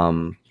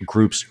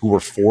groups who were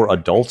 4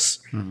 adults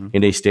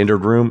in a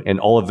standard room, and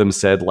all of them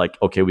said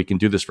like, okay, we can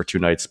do this for 2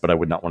 nights, but I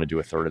would not want to do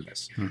a third of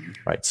this.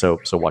 Right. So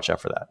watch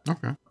out for that.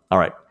 Okay. All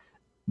right.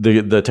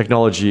 The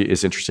technology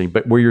is interesting,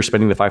 but where you're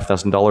spending the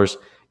 $5,000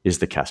 is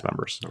the cast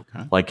members.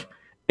 Okay. Like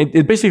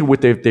it basically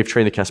what they've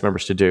trained the cast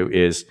members to do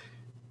is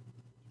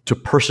to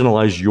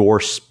personalize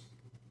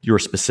your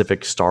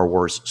specific Star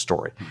Wars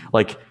story.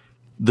 Like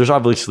there's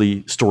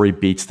obviously story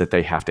beats that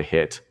they have to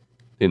hit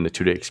in the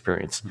 2-day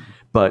experience.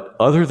 But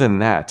other than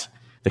that,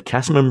 the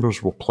cast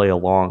members will play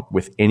along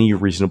with any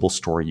reasonable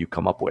story you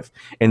come up with.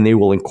 And they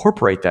will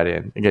incorporate that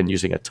in, again,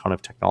 using a ton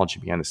of technology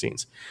behind the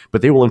scenes.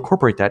 But they will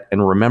incorporate that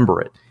and remember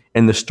it.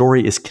 And the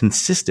story is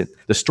consistent.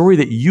 The story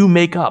that you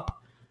make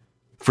up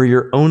for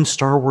your own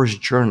Star Wars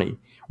journey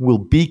will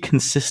be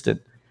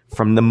consistent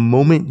from the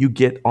moment you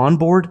get on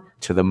board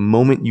to the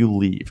moment you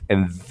leave.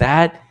 And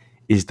that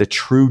is the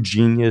true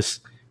genius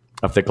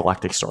of the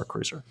Galactic Star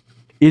Cruiser.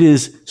 It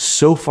is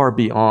so far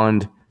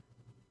beyond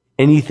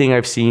anything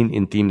I've seen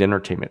in themed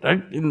entertainment.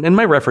 And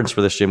my reference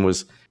for this, Jim,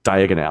 was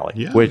Diagon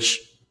Alley, which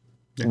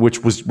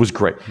was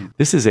great.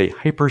 This is a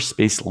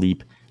hyperspace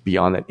leap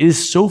beyond that. It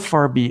is so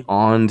far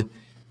beyond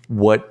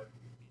what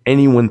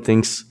anyone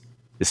thinks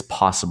is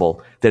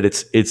possible that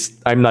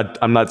it's I'm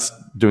not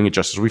doing it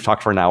justice. We've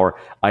talked for an hour.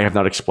 I have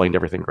not explained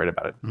everything great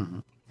about it.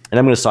 And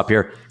I'm going to stop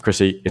here.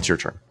 Chrissy, it's your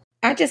turn.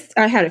 I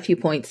had a few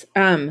points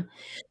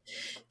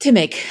to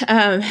make.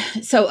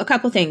 So a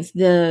couple things.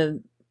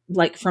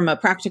 Like from a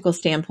practical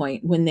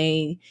standpoint, when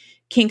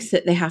kinks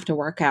that they have to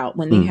work out,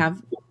 when they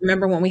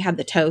remember when we had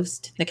the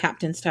toast, the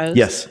captain's toast?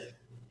 Yes.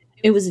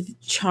 It was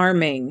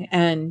charming.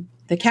 And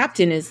the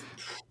captain is,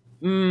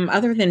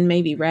 other than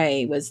maybe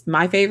Rey, was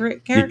my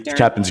favorite character. The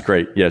captain's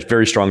great. Yes.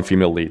 Very strong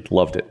female lead.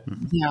 Loved it.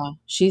 Yeah.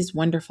 She's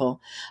wonderful.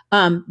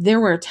 There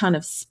were a ton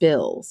of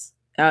spills,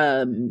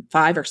 5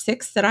 or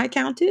 6 that I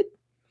counted.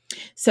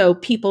 So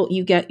people,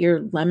 you get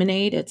your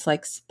lemonade. It's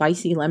like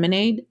spicy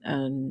lemonade.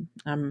 I'm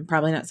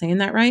probably not saying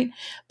that right,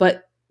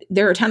 but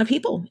there are a ton of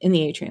people in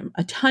the atrium,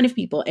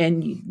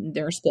 and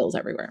there are spills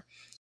everywhere.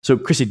 So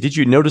Chrissy, did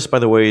you notice, by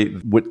the way,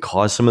 what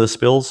caused some of the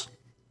spills?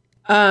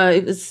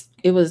 It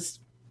was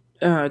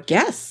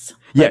guests.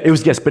 Yeah, it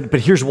was guests, but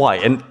here's why.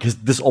 And because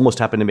this almost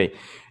happened to me,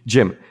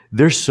 Jim,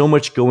 there's so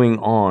much going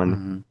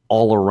on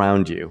all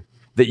around you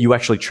that you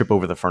actually trip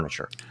over the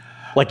furniture.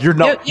 Like you're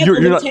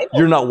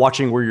not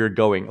watching where you're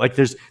going. Like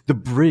the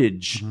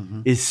bridge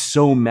is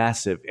so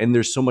massive and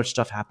there's so much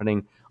stuff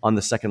happening on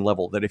the second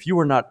level that if you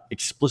are not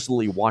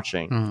explicitly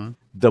watching,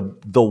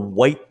 the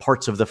white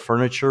parts of the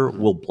furniture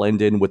will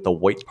blend in with the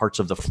white parts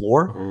of the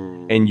floor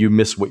and you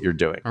miss what you're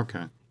doing.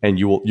 Okay. And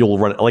you'll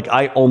run, like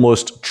I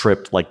almost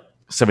tripped like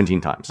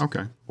 17 times.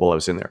 Okay. While I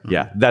was in there.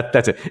 Yeah.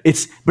 That's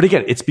it. But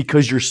again, it's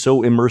because you're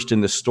so immersed in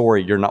the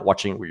story, you're not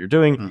watching what you're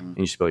doing and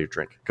you spill your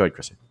drink. Go ahead,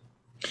 Chrissy.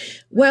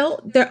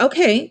 Well,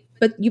 okay,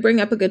 but you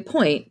bring up a good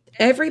point.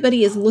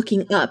 Everybody is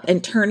looking up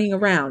and turning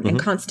around and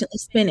constantly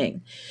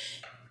spinning.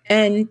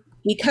 And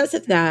because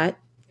of that,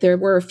 there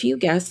were a few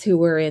guests who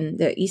were in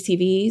the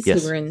ECVs,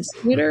 who were in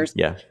scooters.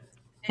 Yeah.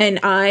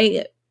 And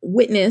I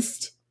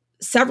witnessed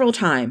several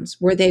times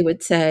where they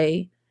would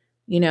say,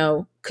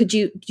 do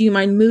you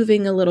mind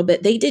moving a little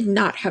bit? They did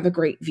not have a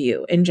great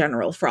view in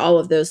general for all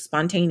of those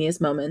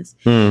spontaneous moments.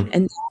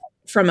 And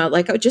from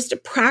just a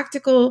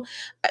practical,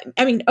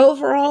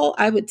 overall,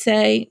 I would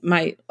say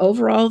my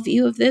overall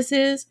view of this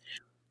is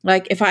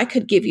like, if I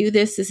could give you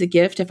this as a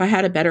gift, if I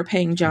had a better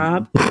paying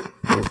job,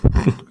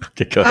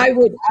 I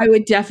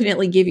would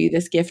definitely give you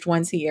this gift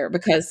once a year,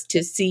 because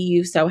to see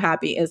you so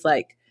happy is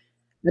like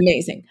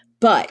amazing.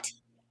 But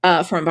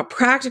from a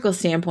practical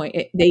standpoint,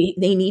 they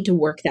need to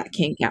work that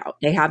kink out.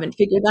 They haven't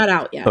figured that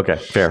out yet. Okay,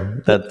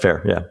 fair. That's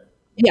fair. Yeah.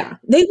 Yeah,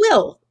 they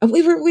will.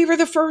 We were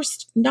the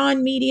first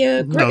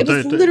non-media. It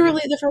was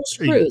literally the first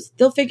cruise.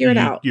 They'll figure it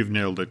out. You've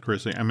nailed it,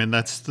 Chrissy. I mean,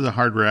 that's the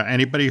hardware.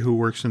 Anybody who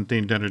works in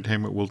themed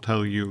entertainment will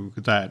tell you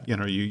that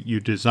you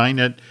design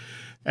it,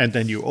 and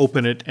then you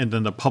open it, and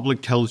then the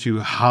public tells you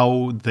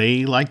how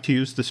they like to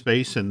use the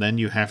space, and then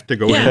you have to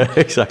go in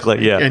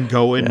exactly, and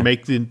go and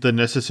make the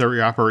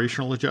necessary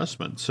operational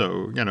adjustments.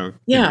 So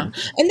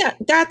and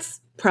that's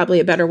probably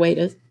a better way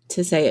to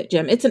say it,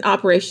 Jim. It's an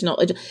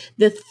operational.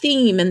 The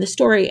theme and the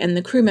story and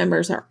the crew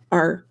members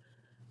are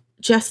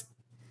just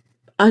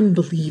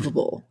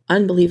unbelievable.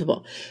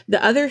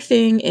 The other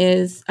thing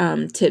is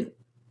to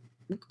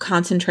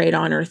concentrate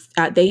on, or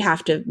they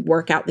have to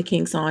work out the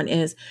kinks on,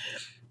 is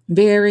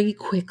very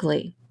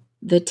quickly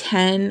the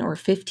 10 or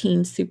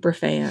 15 super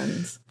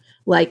fans,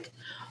 like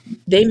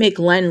they make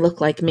Len look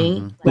like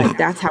me, like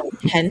that's how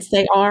intense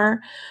they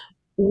are,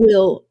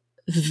 will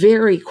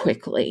very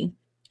quickly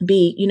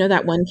be,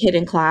 that one kid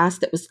in class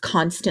that was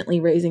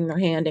constantly raising their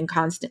hand and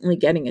constantly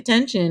getting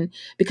attention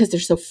because they're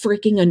so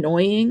freaking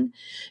annoying.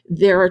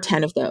 There are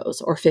 10 of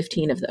those or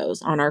 15 of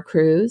those on our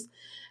cruise.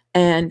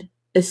 And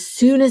as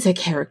soon as a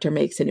character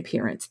makes an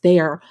appearance, they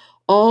are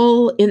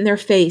all in their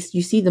face.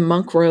 You see the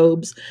monk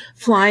robes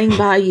flying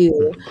by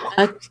you,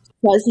 a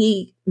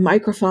fuzzy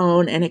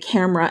microphone and a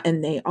camera,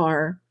 and they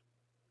are,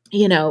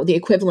 the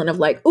equivalent of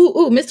like,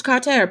 ooh, Mr.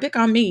 Carter, pick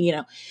on me,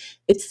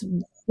 It's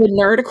the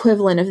nerd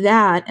equivalent of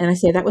that, and I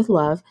say that with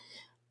love,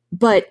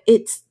 but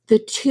it's the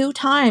 2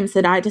 times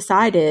that I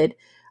decided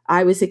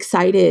I was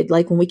excited,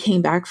 like when we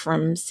came back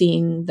from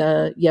seeing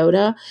the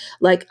Yoda,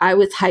 like I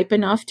was hype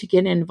enough to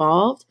get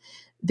involved.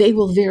 They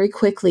will very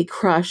quickly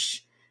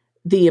crush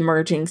the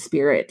emerging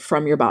spirit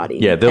from your body.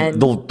 Yeah,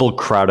 they'll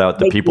crowd out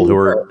the people who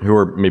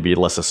are maybe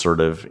less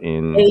assertive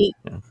in.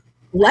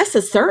 less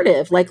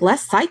assertive, like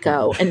less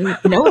psycho. And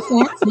no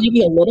offense,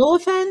 maybe a little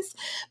offense,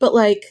 but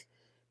like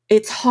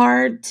it's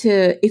hard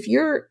to, if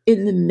you're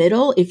in the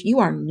middle, if you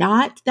are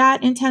not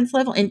that intense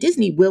level, and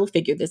Disney will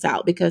figure this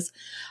out because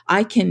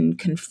I can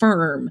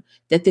confirm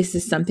that this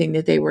is something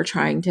that they were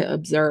trying to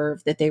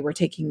observe, that they were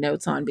taking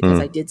notes on, because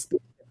I did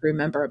speak to a crew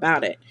member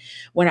about it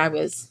when I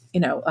was,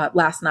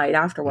 last night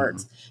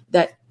afterwards,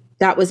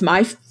 that was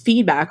my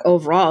feedback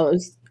overall. It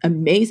was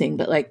amazing,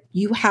 but like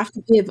you have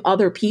to give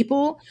other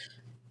people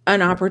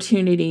an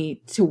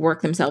opportunity to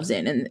work themselves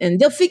in, and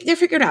they'll figure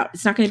it out.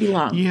 It's not going to be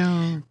long.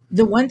 Yeah.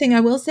 The one thing I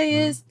will say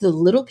is the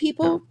little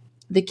people,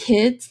 the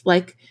kids,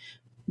 like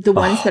the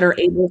ones that are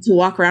able to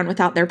walk around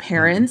without their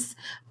parents,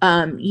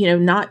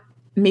 not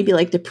maybe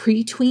like the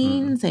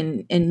pre-tweens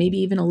and maybe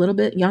even a little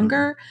bit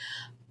younger,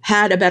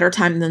 had a better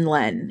time than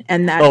Len.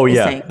 And that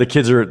thing. The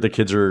kids are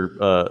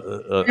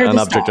an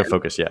object of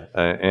focus,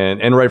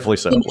 and rightfully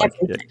so.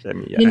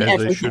 In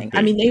everything.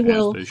 They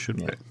will. They should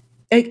be.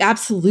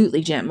 Absolutely,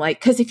 Jim. Like,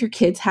 because if your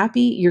kid's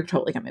happy, you're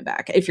totally coming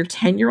back. If your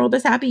 10-year-old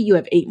is happy, you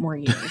have 8 more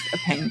years of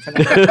paying for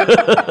them.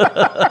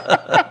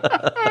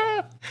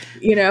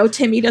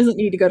 Timmy doesn't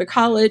need to go to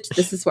college.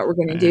 This is what we're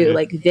going to do.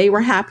 Like, they were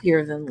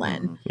happier than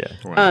Len.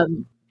 Yeah.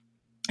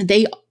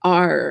 They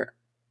are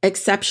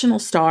exceptional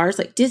stars.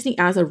 Like, Disney,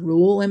 as a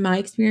rule, in my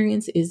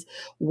experience, is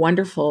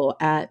wonderful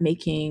at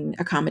making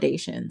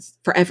accommodations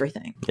for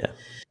everything.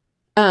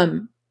 Yeah.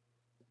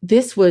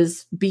 This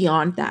was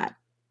beyond that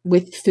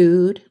with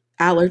food.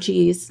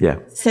 Allergies,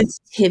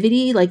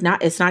 sensitivity, like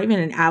it's not even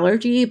an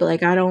allergy, but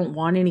like I don't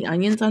want any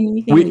onions on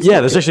anything.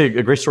 There's actually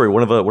a great story.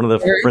 One of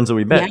the friends that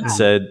we met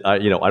said, I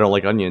don't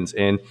like onions,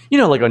 and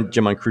like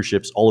on cruise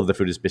ships, all of the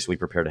food is basically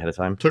prepared ahead of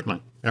time.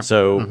 Certainly. Yeah.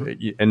 So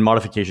and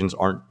modifications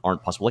aren't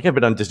possible. Like I've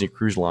been on Disney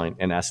Cruise Line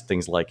and asked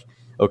things like,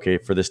 okay,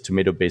 for this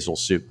tomato basil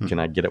soup, can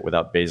I get it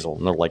without basil?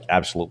 And they're like,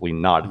 absolutely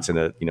not. It's in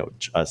a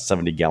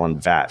 70-gallon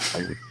vat.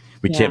 Like,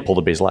 we can't pull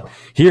the basil out.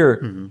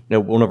 Here,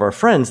 one of our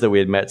friends that we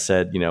had met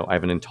said, I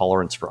have an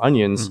intolerance for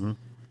onions,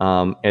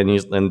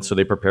 and so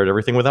they prepared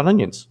everything without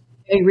onions.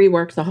 They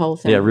reworked the whole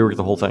thing. Yeah, reworked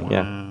the whole thing.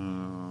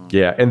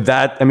 Yeah, and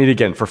that,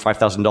 again, for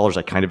 $5,000,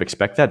 I kind of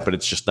expect that, but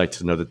it's just nice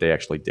to know that they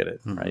actually did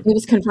it, right? It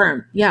was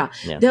confirmed. Yeah.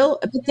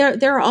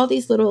 There are all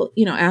these little,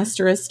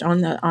 asterisks on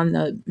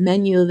the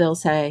menu. They'll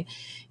say,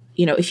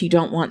 if you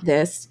don't want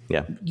this,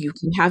 you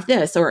can have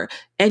this,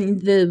 and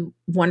the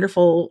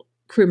wonderful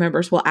crew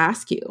members will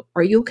ask you,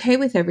 are you okay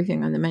with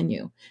everything on the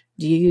menu?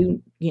 Do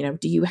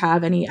you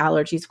have any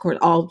allergies? Of course,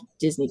 all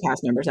Disney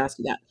cast members ask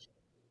you that.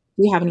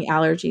 Do you have any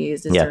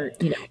allergies? Is there,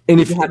 and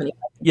if you have any?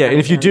 Yeah, and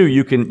if you do,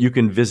 you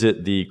can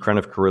visit the Crown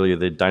of Corellia,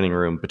 the dining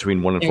room,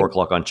 between 1 and 4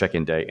 o'clock on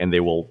check-in day, and they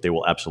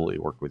will absolutely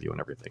work with you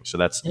and everything. So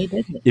that's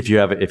if you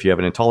have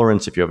an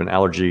intolerance, if you have an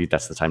allergy,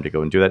 that's the time to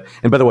go and do that.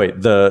 And by the way,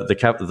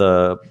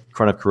 the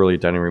Crown of Corellia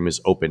dining room is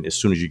open as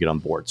soon as you get on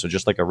board. So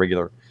just like a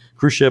regular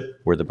cruise ship,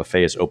 where the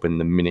buffet is open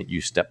the minute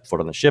you step foot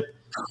on the ship.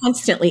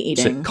 Constantly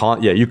eating.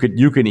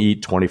 You can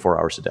eat 24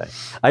 hours a day.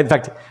 In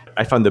fact,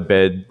 I found the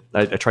bed.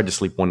 I tried to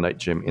sleep one night,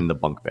 Jim, in the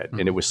bunk bed,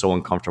 and it was so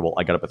uncomfortable.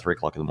 I got up at 3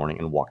 o'clock in the morning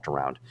and walked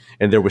around,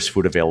 and there was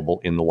food available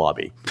in the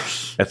lobby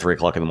at 3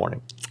 o'clock in the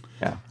morning.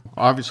 Yeah.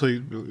 Obviously,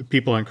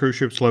 people on cruise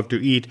ships love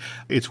to eat.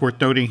 It's worth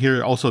noting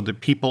here also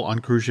that people on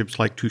cruise ships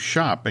like to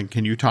shop. And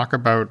can you talk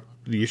about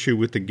the issue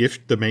with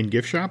the main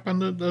gift shop on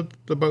the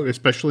boat,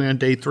 especially on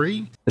day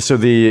 3? So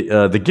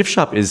the gift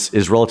shop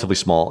is relatively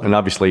small, and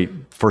obviously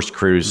first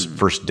cruise,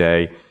 first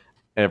day,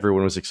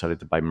 everyone was excited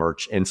to buy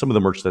merch, and some of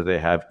the merch that they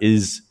have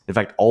is, in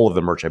fact, all of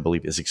the merch I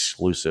believe is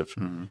exclusive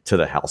to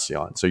the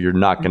Halcyon. So you're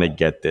not going to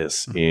get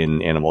this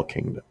in Animal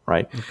Kingdom,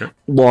 right? Okay.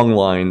 Long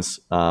lines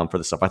for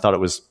the stuff. I thought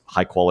it was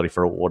high quality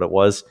for what it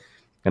was,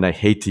 and I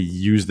hate to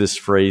use this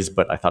phrase,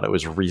 but I thought it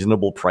was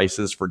reasonable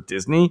prices for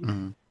Disney.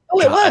 Oh,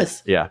 it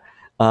was. Yeah.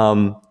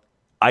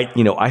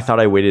 I thought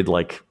I waited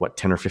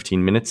 10 or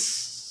 15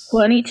 minutes.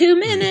 22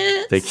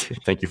 minutes.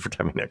 Thank you for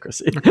timing that,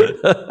 Chrissy.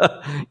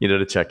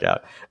 To check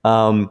out.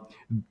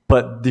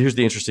 But here's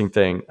the interesting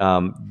thing.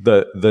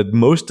 The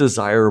most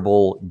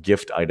desirable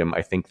gift item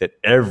I think that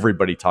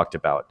everybody talked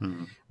about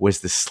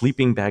was the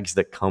sleeping bags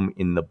that come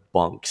in the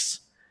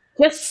bunks.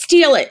 Just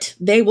steal it.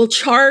 They will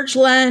charge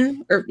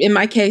Len, or in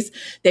my case,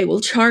 they will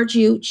charge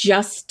you.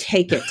 Just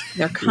take it.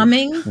 They're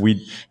coming.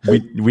 We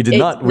did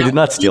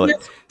not steal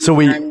it. So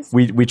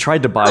we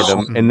tried to buy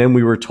them, and then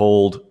we were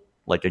told,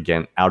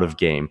 again, out of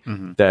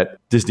game, that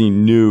Disney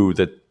knew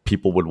that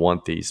people would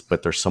want these,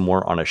 but they're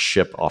somewhere on a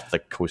ship off the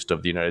coast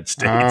of the United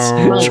States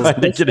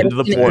trying to get into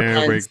the port.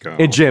 There we go.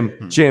 And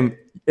Jim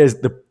is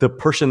the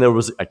person that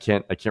was, I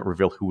can't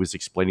reveal who was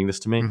explaining this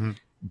to me,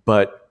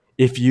 but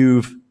if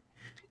you've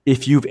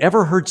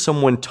ever heard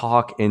someone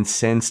talk and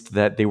sensed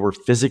that they were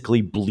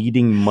physically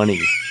bleeding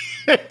money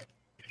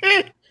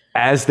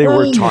as they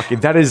were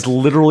talking, that is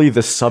literally the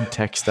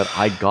subtext that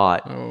I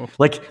got.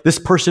 This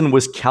person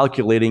was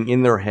calculating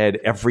in their head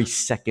every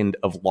second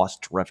of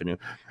lost revenue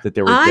that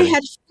they were getting. I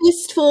had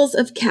fistfuls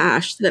of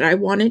cash that I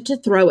wanted to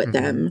throw at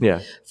them. Yeah.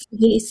 For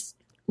these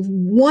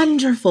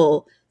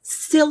wonderful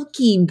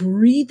silky,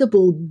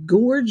 breathable,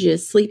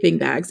 gorgeous sleeping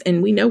bags.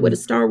 And we know what a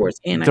Star Wars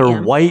fan I They're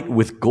am. white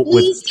with gold.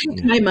 Please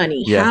take my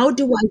money. Yeah. How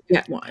do I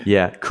get one?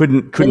 Yeah,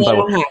 couldn't And buy they don't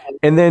one. have them.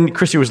 And then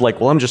Chrissy was like,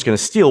 "Well, I'm just going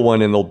to steal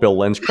one, and they'll bill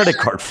Len's credit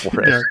card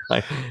for it." Yeah.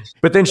 Like,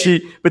 but then she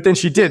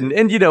didn't.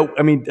 And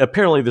I mean,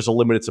 apparently there's a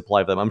limited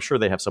supply of them. I'm sure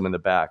they have some in the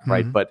back,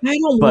 right? But I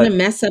don't want to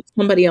mess up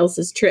somebody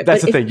else's trip.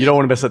 that's But the thing. You don't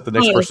want to mess up the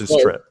next person's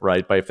honestly, trip,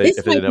 right? But if they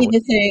this might did be the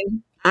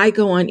thing I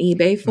go on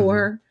eBay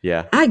for.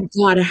 yeah. I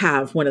gotta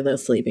have one of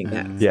those sleeping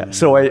bags. Yeah,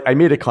 so I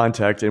made a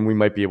contact, and we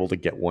might be able to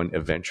get one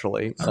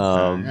eventually.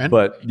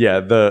 But yeah,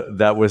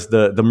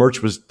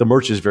 the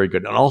merch is very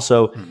good, and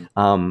also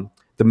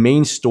the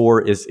main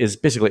store is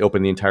basically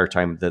open the entire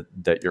time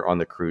that you're on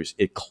the cruise.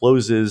 It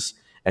closes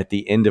at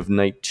the end of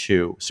night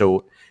 2,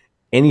 so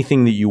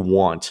anything that you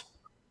want,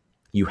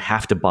 you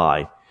have to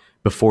buy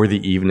before the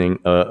evening,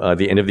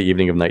 the end of the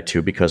evening of night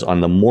 2, because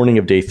on the morning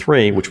of day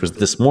 3, which was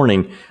this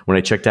morning when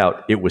I checked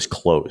out, it was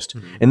closed.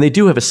 And they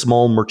do have a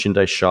small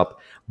merchandise shop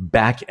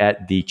back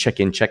at the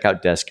check-in,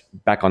 check-out desk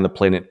back on the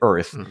planet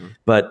Earth,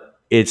 but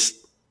it's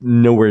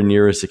nowhere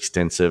near as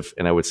extensive,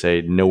 and I would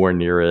say nowhere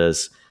near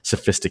as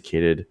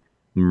sophisticated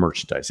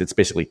merchandise. It's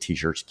basically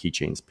t-shirts,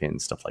 keychains,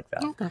 pins, stuff like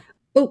that. Okay.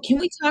 Oh, can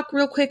we talk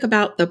real quick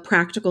about the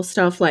practical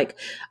stuff? Like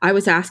I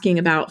was asking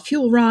about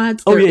fuel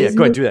rods. Oh There yeah, is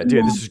go ahead, no do that.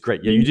 fuel This is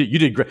great. Yeah, you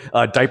did great.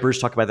 Diapers,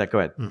 talk about that. Go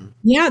ahead.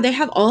 Yeah, they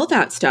have all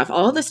that stuff.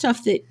 All the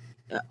stuff that,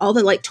 all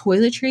the like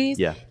toiletries.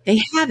 Yeah.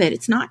 They have it.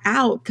 It's not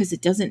out because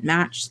it doesn't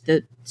match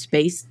the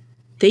space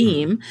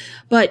theme.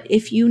 But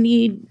if you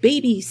need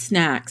baby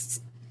snacks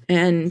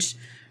and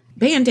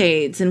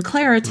Band-Aids and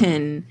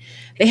Claritin,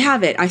 they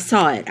have it. I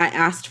saw it. I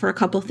asked for a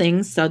couple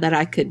things so that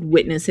I could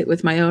witness it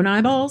with my own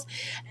eyeballs.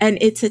 And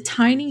it's a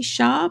tiny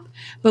shop,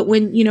 but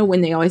when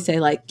they always say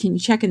like, can you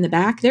check in the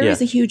back? There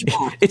is a huge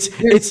back. It's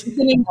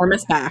an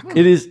enormous back.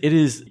 It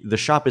is. The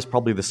shop is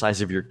probably the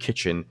size of your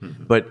kitchen,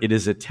 but it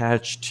is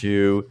attached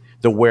to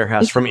the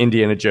warehouse from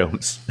Indiana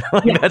Jones.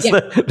 That's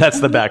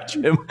the back,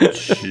 Jim.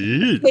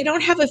 They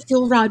don't have a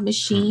fuel rod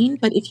machine,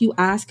 but if you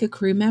ask a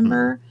crew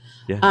member,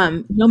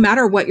 no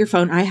matter what your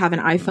phone, I have an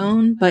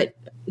iPhone, but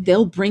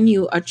they'll bring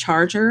you a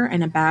charger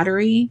and a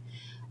battery,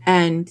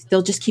 and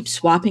they'll just keep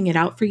swapping it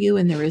out for you,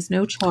 and there is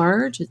no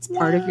charge. It's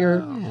part of your.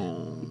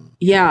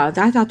 Yeah,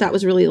 I thought that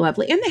was really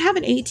lovely, and they have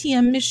an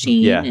ATM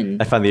machine. Yeah,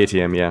 and I found the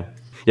ATM.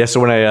 Yeah. So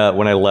when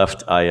I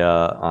left, I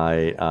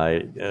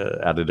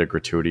added a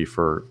gratuity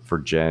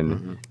for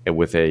Jen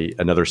with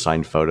another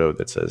signed photo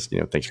that says,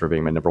 thanks for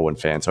being my number one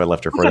fan. So I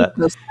left her for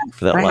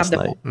that last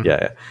night.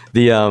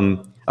 Yeah.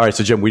 All right.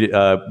 So Jen,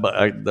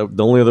 the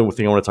only other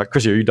thing I want to talk.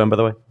 Chrissy, are you done, by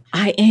the way?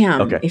 I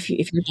am. Okay. If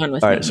you're done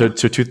with all me. right. So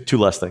two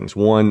last things.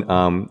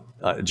 One,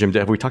 Jim,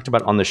 have we talked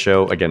about on the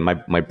show? Again,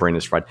 my brain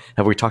is fried.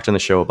 Have we talked on the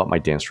show about my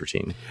dance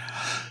routine?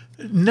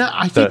 No,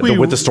 I think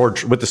with the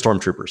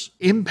stormtroopers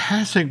in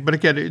passing. But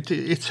again,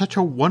 it's such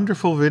a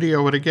wonderful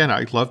video. And again,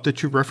 I love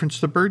that you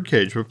referenced the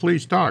birdcage. But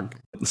please talk.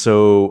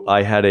 So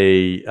I had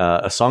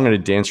a song and a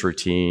dance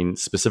routine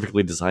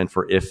specifically designed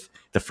for if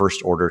the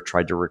First Order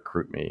tried to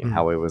recruit me,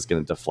 how I was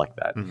going to deflect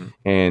that.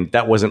 And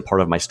that wasn't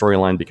part of my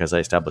storyline because I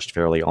established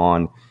fairly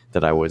on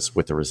that I was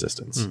with the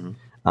Resistance.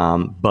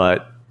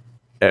 But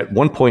at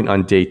one point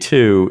on day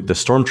 2, the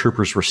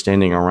stormtroopers were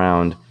standing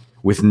around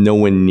with no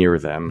one near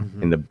them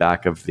in the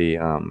back of the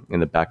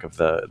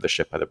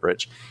ship by the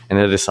bridge, and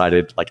I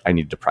decided like I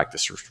needed to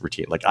practice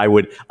routine. Like I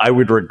would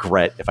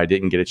regret if I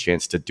didn't get a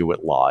chance to do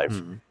it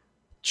live,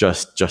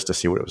 just to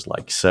see what it was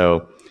like.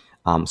 So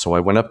I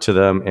went up to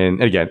them,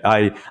 and again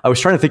I was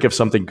trying to think of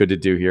something good to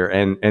do here,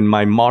 and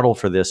my model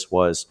for this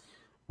was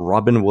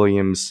Robin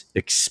Williams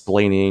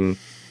explaining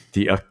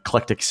the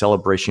eclectic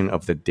celebration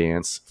of the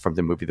dance from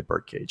the movie The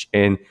Birdcage,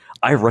 and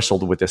I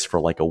wrestled with this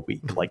for like a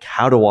week. Like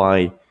how do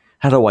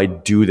I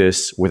do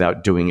this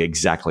without doing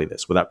exactly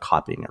this, without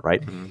copying it,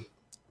 right?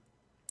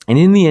 And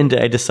in the end,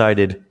 I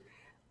decided,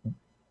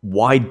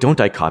 why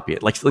don't I copy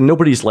it? Like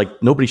nobody's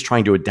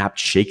trying to adapt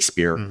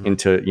Shakespeare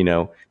into,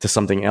 to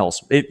something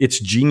else. It's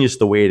genius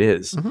the way it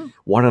is.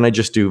 Why don't I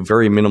just do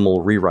very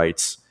minimal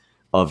rewrites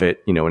of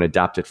it, and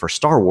adapt it for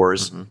Star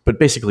Wars, but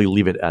basically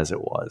leave it as it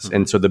was.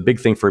 And so the big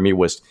thing for me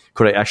was,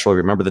 could I actually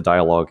remember the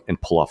dialogue and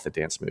pull off the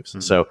dance moves?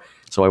 So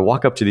I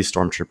walk up to these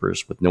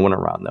stormtroopers with no one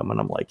around them, and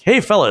I'm like, hey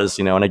fellas,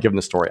 and I give them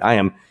the story. I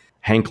am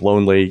Hank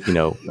Lonely,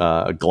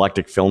 a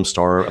galactic film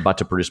star about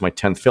to produce my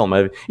 10th film.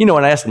 And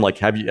I asked them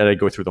like, and I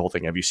go through the whole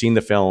thing. Have you seen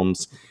the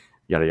films?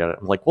 Yada, yada.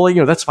 I'm like,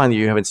 well, that's fine that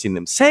you haven't seen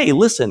them. Say,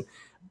 listen,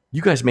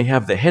 you guys may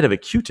have the head of a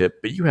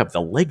Q-tip, but you have the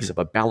legs of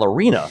a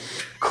ballerina.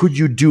 Could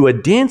you do a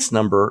dance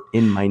number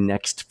in my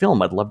next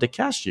film? I'd love to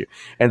cast you.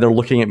 And they're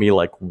looking at me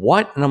like,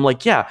 what? And I'm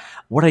like, yeah,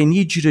 what I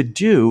need you to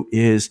do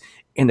is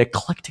an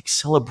eclectic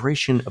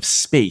celebration of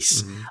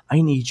space.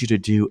 I need you to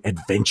do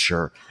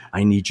adventure.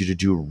 I need you to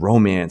do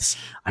romance.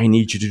 I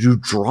need you to do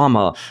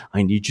drama.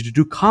 I need you to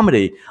do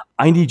comedy.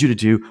 I need you to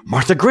do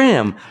Martha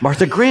Graham,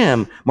 Martha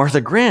Graham, Martha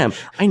Graham.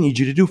 I need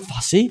you to do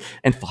Fosse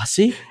and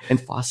Fosse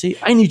and Fosse.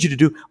 I need you to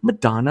do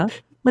Madonna,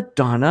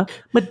 Madonna,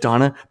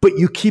 Madonna, but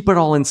you keep it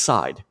all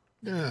inside.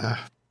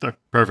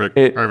 Perfect.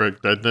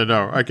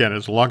 No, again,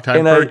 it's a long time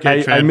And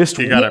Birdcage fan. I missed.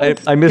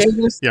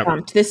 They were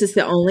stumped. This is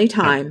the only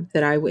time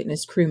that I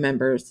witnessed crew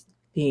members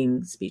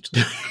being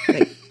speechless.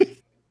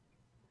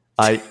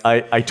 I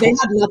told,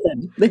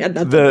 they had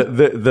nothing.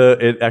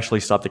 It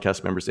actually stopped the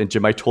cast members. And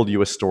Jim, I told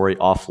you a story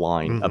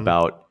offline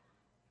about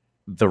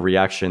the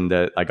reaction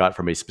that I got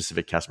from a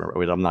specific cast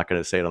member. I'm not going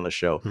to say it on the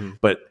show,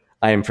 but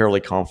I am fairly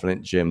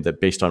confident, Jim,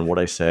 that based on what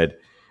I said,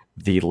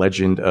 the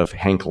legend of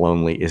Hank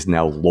Lonely is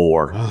now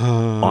lore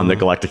on the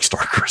Galactic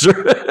Star Cruiser.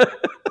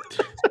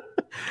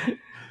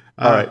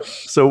 All right.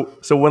 So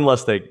one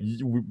last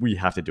thing. We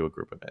have to do a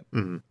group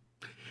event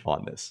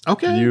on this.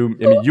 Okay. You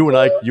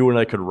and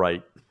I could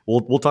write.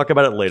 We'll talk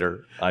about it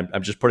later.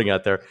 I'm just putting it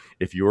out there.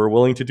 If you are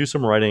willing to do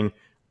some writing,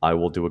 I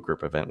will do a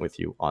group event with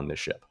you on this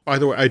ship. By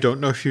the way, I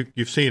don't know if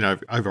you've seen.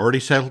 I've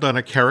already settled on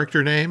a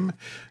character name.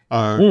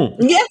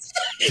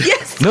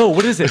 Yes. No,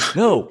 what is it?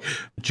 No,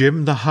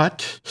 Jim the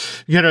Hutt.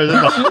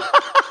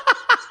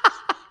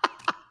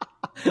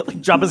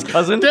 Like Jabba's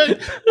cousin. But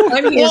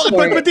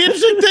the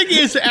interesting thing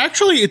is,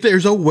 actually,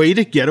 there's a way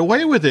to get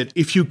away with it.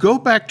 If you go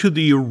back to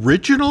the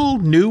original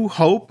New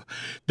Hope,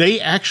 they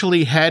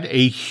actually had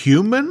a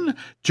human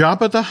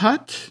Jabba the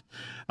Hutt.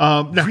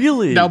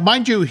 Really? Now,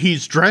 mind you,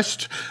 he's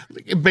dressed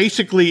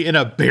basically in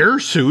a bear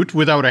suit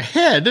without a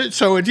head.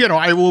 So,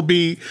 I will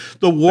be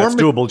the warmest.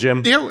 That's doable,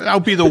 Jim. I'll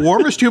be the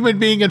warmest human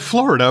being in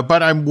Florida,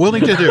 but I'm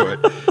willing to do it.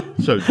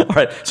 So, all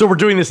right. So we're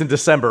doing this in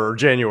December or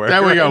January.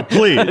 There we go.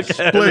 Please.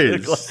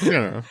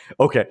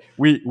 Okay.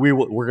 We're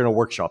going to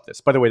workshop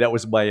this. By the way, that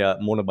was my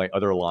one of my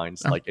other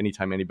lines. Like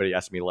anytime anybody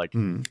asks me, like,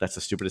 that's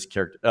the stupidest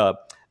character.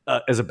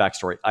 As a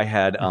backstory, I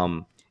had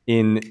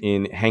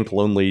in Hank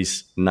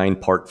Lonely's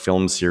 9-part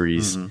film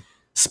series,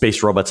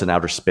 Space Robots in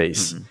Outer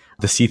Space,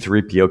 the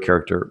C-3PO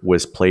character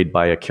was played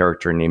by a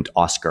character named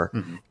Oscar,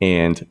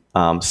 and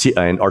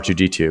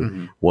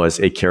R2-D2 was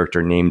a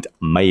character named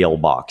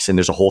Mailbox. And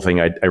there's a whole thing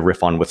I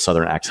riff on with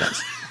Southern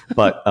accents.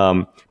 But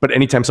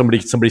anytime somebody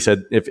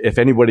said, if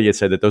anybody had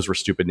said that those were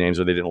stupid names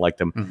or they didn't like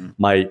them,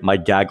 my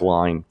gag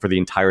line for the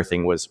entire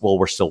thing was, well,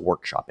 we're still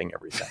workshopping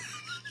everything.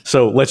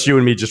 So let's you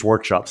and me just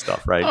workshop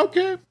stuff, right?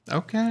 Okay.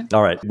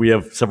 All right. We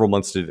have several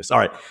months to do this. All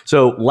right.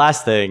 So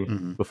last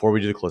thing before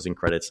we do the closing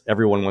credits,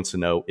 everyone wants to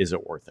know, is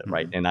it worth it,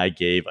 right? And I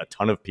gave a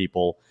ton of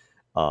people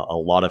a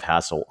lot of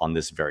hassle on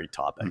this very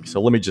topic.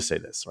 So let me just say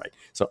this, right?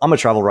 So I'm a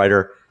travel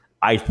writer.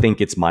 I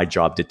think it's my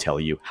job to tell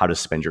you how to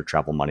spend your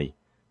travel money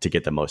to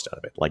get the most out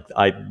of it. Like,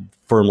 I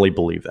firmly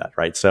believe that,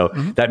 right? So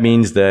that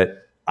means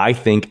that I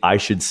think I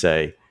should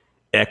say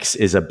X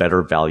is a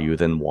better value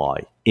than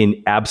Y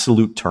in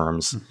absolute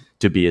terms,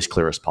 to be as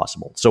clear as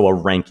possible. So a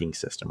ranking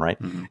system, right?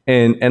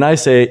 And I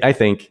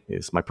think,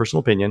 it's my personal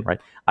opinion,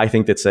 right? I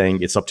think that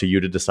saying it's up to you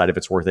to decide if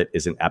it's worth it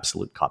is an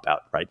absolute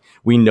cop-out, right?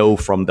 We know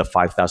from the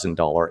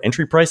 $5,000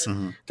 entry price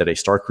that a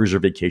Star Cruiser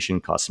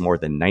vacation costs more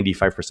than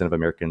 95% of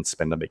Americans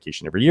spend on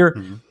vacation every year.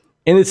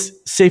 And it's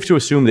safe to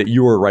assume that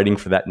you are writing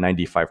for that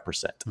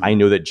 95%. I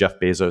know that Jeff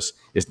Bezos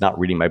is not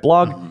reading my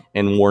blog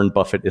and Warren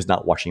Buffett is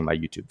not watching my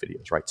YouTube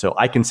videos, right? So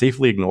I can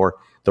safely ignore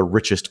the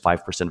richest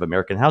 5% of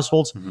American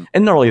households.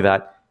 And not only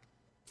that,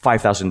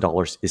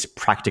 $5,000 is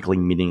practically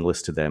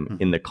meaningless to them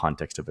in the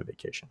context of a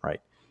vacation, right?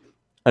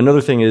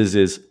 Another thing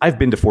is I've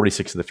been to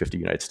 46 of the 50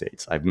 United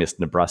States. I've missed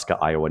Nebraska,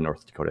 Iowa,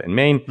 North Dakota, and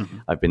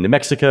Maine. I've been to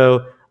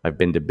Mexico. I've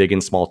been to big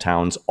and small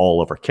towns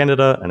all over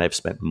Canada, and I've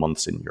spent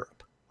months in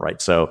Europe,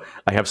 right? So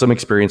I have some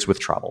experience with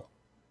travel.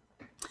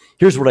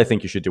 Here's what I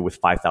think you should do with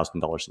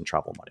 $5,000 in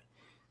travel money.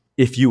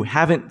 If you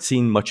haven't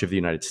seen much of the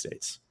United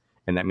States,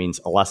 and that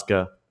means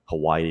Alaska,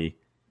 Hawaii,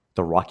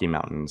 the Rocky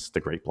Mountains,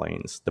 the Great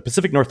Plains, the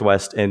Pacific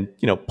Northwest, and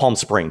Palm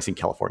Springs in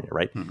California,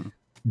 right?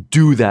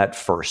 Do that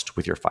first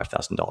with your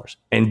 $5,000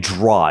 and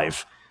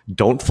drive.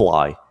 Don't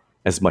fly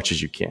as much as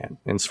you can.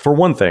 And for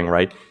one thing,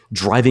 right,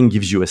 driving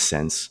gives you a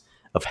sense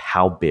of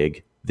how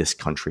big this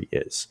country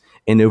is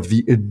and of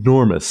the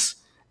enormous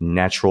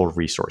natural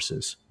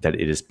resources that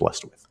it is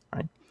blessed with,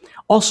 right?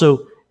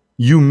 Also,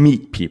 you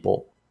meet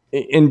people.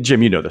 And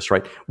Jim, you know this,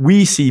 right?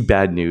 We see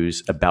bad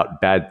news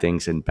about bad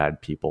things and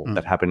bad people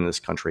that happen in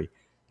this country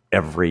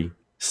every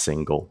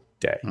single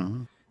day.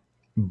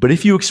 But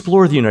if you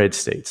explore the United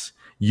States,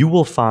 you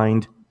will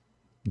find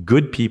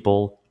good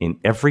people in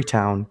every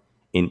town,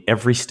 in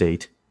every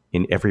state,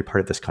 in every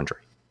part of this country.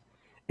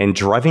 And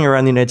driving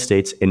around the United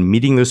States and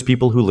meeting those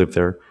people who live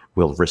there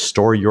will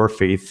restore your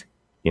faith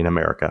in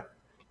America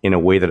in a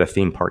way that a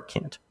theme park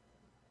can't.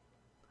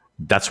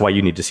 That's why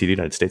you need to see the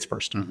United States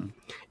first.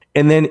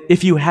 And then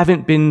if you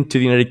haven't been to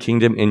the United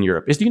Kingdom in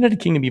Europe, is the United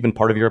Kingdom even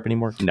part of Europe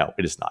anymore? No,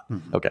 it is not.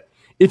 Okay.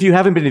 If you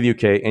haven't been to the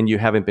UK and you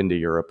haven't been to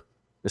Europe,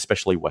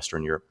 especially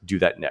Western Europe, do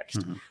that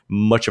next.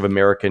 Much of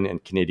American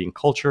and Canadian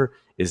culture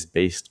is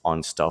based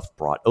on stuff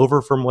brought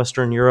over from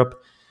Western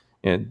Europe.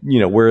 And,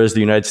 whereas the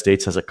United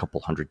States has a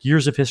couple hundred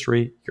years of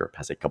history, Europe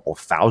has a couple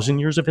thousand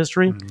years of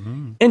history.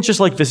 And just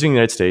like visiting the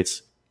United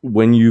States,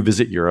 when you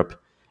visit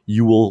Europe,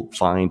 you will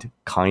find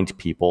kind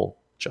people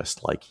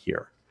just like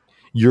here.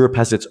 Europe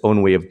has its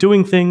own way of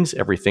doing things,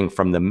 everything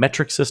from the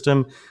metric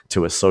system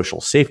to a social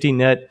safety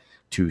net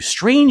to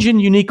strange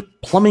and unique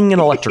plumbing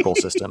and electrical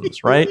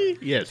systems, right?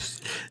 Yes.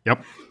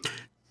 Yep.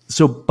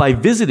 So by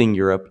visiting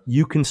Europe,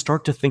 you can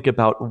start to think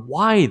about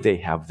why they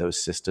have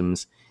those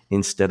systems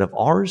instead of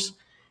ours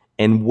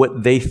and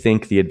what they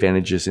think the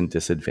advantages and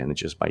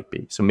disadvantages might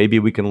be. So maybe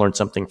we can learn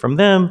something from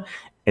them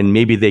and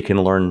maybe they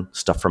can learn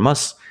stuff from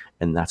us.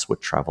 And that's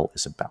what travel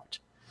is about.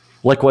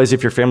 Likewise,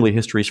 if your family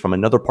history is from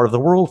another part of the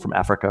world, from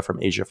Africa,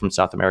 from Asia, from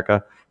South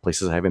America,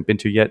 places I haven't been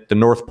to yet, the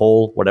North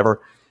Pole,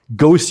 whatever,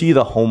 go see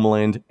the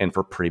homeland and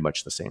for pretty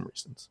much the same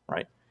reasons,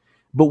 right?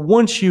 But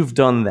once you've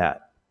done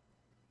that,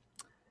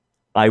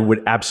 I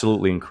would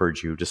absolutely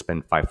encourage you to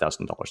spend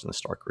 $5,000 in the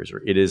Star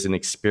Cruiser. It is an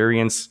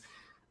experience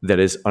that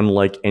is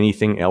unlike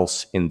anything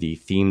else in the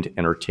themed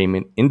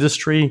entertainment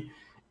industry,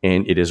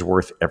 and it is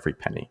worth every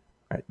penny.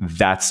 Right?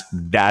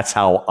 That's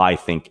how I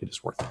think it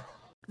is worth it.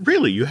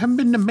 Really? You haven't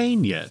been to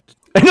Maine yet?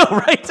 I know,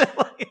 right?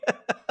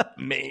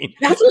 Maine.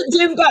 That's what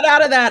Jim got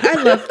out of that.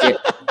 I loved it.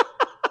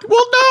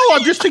 Well, no,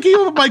 I'm just thinking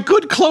of my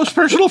good, close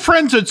personal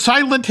friends at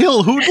Silent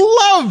Hill who'd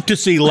love to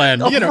see Len.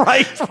 You know,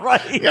 right.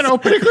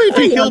 Particularly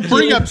if he'll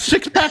bring up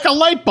 6-pack of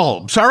light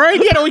bulbs. All right,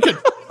 we could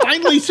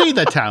finally see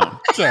the town.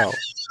 So.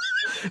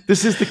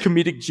 This is the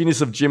comedic genius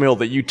of Jim Hill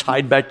that you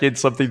tied back in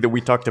something that we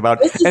talked about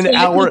an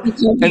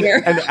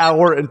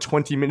hour and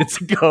 20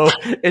 minutes ago,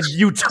 and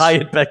you tie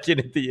it back in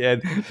at the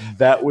end.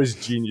 That was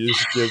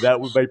genius, Jim. That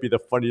might be the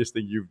funniest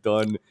thing you've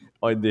done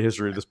in the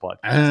history of this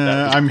podcast.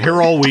 I'm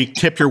here all week.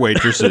 Tip your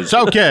waitresses.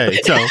 Okay.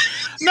 So,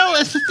 no,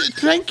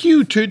 thank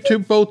you to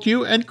both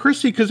you and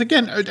Chrissy, because,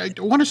 again, I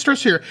want to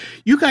stress here,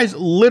 you guys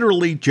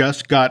literally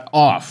just got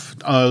off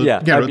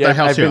the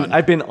Halcyon.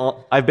 I've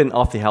been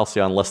off the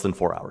Halcyon less than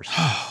 4 hours.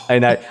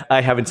 And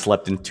I haven't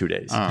slept in 2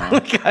 days.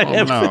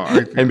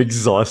 I'm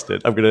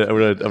exhausted. I'm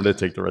gonna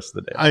take the rest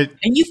of the day.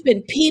 And you've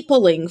been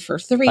peopling for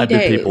 3 days. I've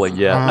been peopling,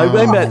 yeah.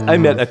 I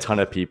met a ton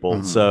of people.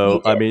 Mm-hmm.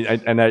 So I mean,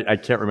 I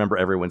can't remember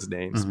everyone's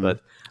names, mm-hmm. but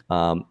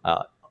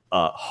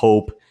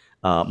Hope,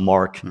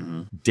 Mark,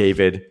 mm-hmm.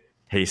 David,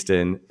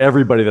 Haston,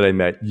 everybody that I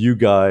met, you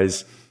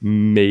guys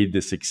made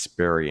this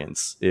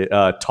experience.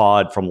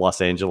 Todd from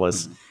Los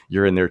Angeles, mm-hmm.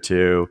 you're in there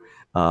too.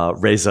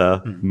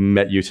 Reza,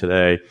 met you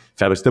today.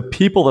 Fabulous. The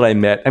people that I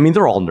met, I mean,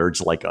 they're all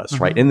nerds like us,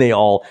 mm-hmm. right? And they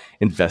all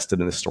invested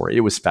in the story. It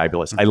was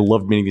fabulous. Mm-hmm. I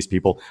loved meeting these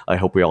people. I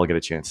hope we all get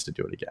a chance to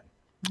do it again.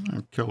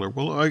 Killer.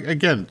 Well,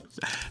 again,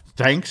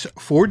 thanks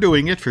for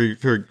doing it for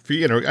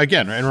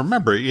again, and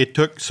remember, it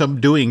took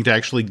some doing to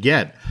actually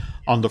get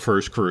on the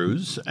first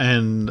cruise,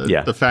 and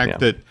the fact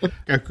that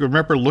I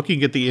remember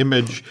looking at the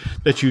image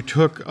that you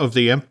took of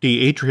the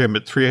empty atrium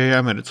at 3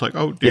 a.m. and it's like,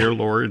 oh dear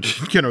Lord,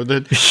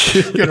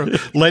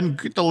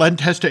 Len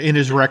Testa in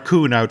his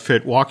raccoon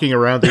outfit walking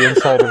around the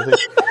inside of the.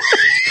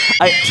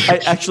 I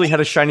actually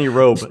had a shiny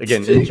robe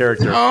again in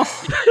character. All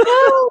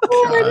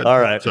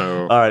right.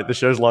 All right. The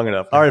show's long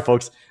enough. All right,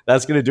 folks.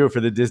 That's going to do it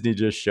for the Disney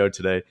Dish show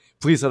today.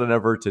 Please head on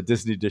over to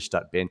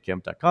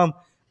disneydish.bandcamp.com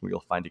where you'll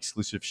find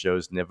exclusive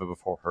shows never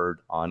before heard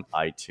on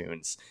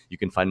iTunes. You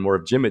can find more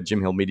of Jim at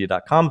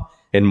jimhillmedia.com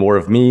and more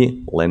of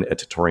me, Len, at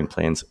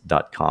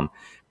touringplans.com.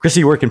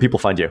 Chrissy, where can people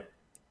find you?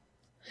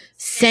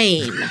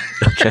 Same.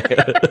 Okay.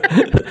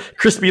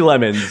 Crispy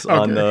Lemons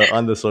on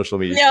the social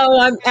media. No,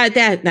 I'm at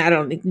that. I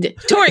don't need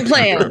touring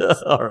plans.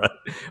 All right.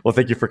 Well,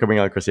 thank you for coming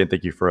on, Chrissy, and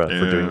thank you for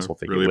doing this whole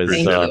thing. Really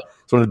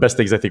it's one of the best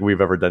things I think we've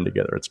ever done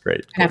together. It's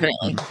great.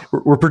 Definitely.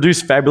 We're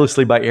produced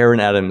fabulously by Aaron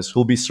Adams, who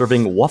will be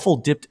serving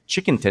waffle-dipped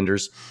chicken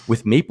tenders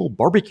with maple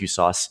barbecue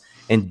sauce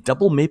and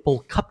double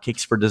maple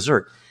cupcakes for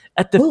dessert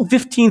at the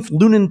 15th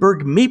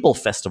Lunenburg Maple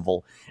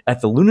Festival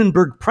at the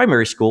Lunenburg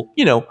Primary School,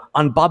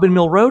 on Bobbin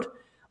Mill Road,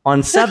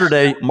 on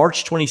Saturday,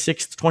 March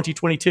 26th,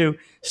 2022,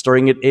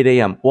 starting at 8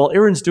 a.m. While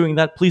Aaron's doing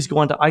that, please go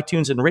on to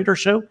iTunes and rate our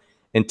show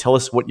and tell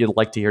us what you'd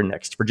like to hear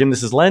next. For Jim,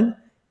 this is Len.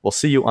 We'll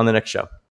see you on the next show.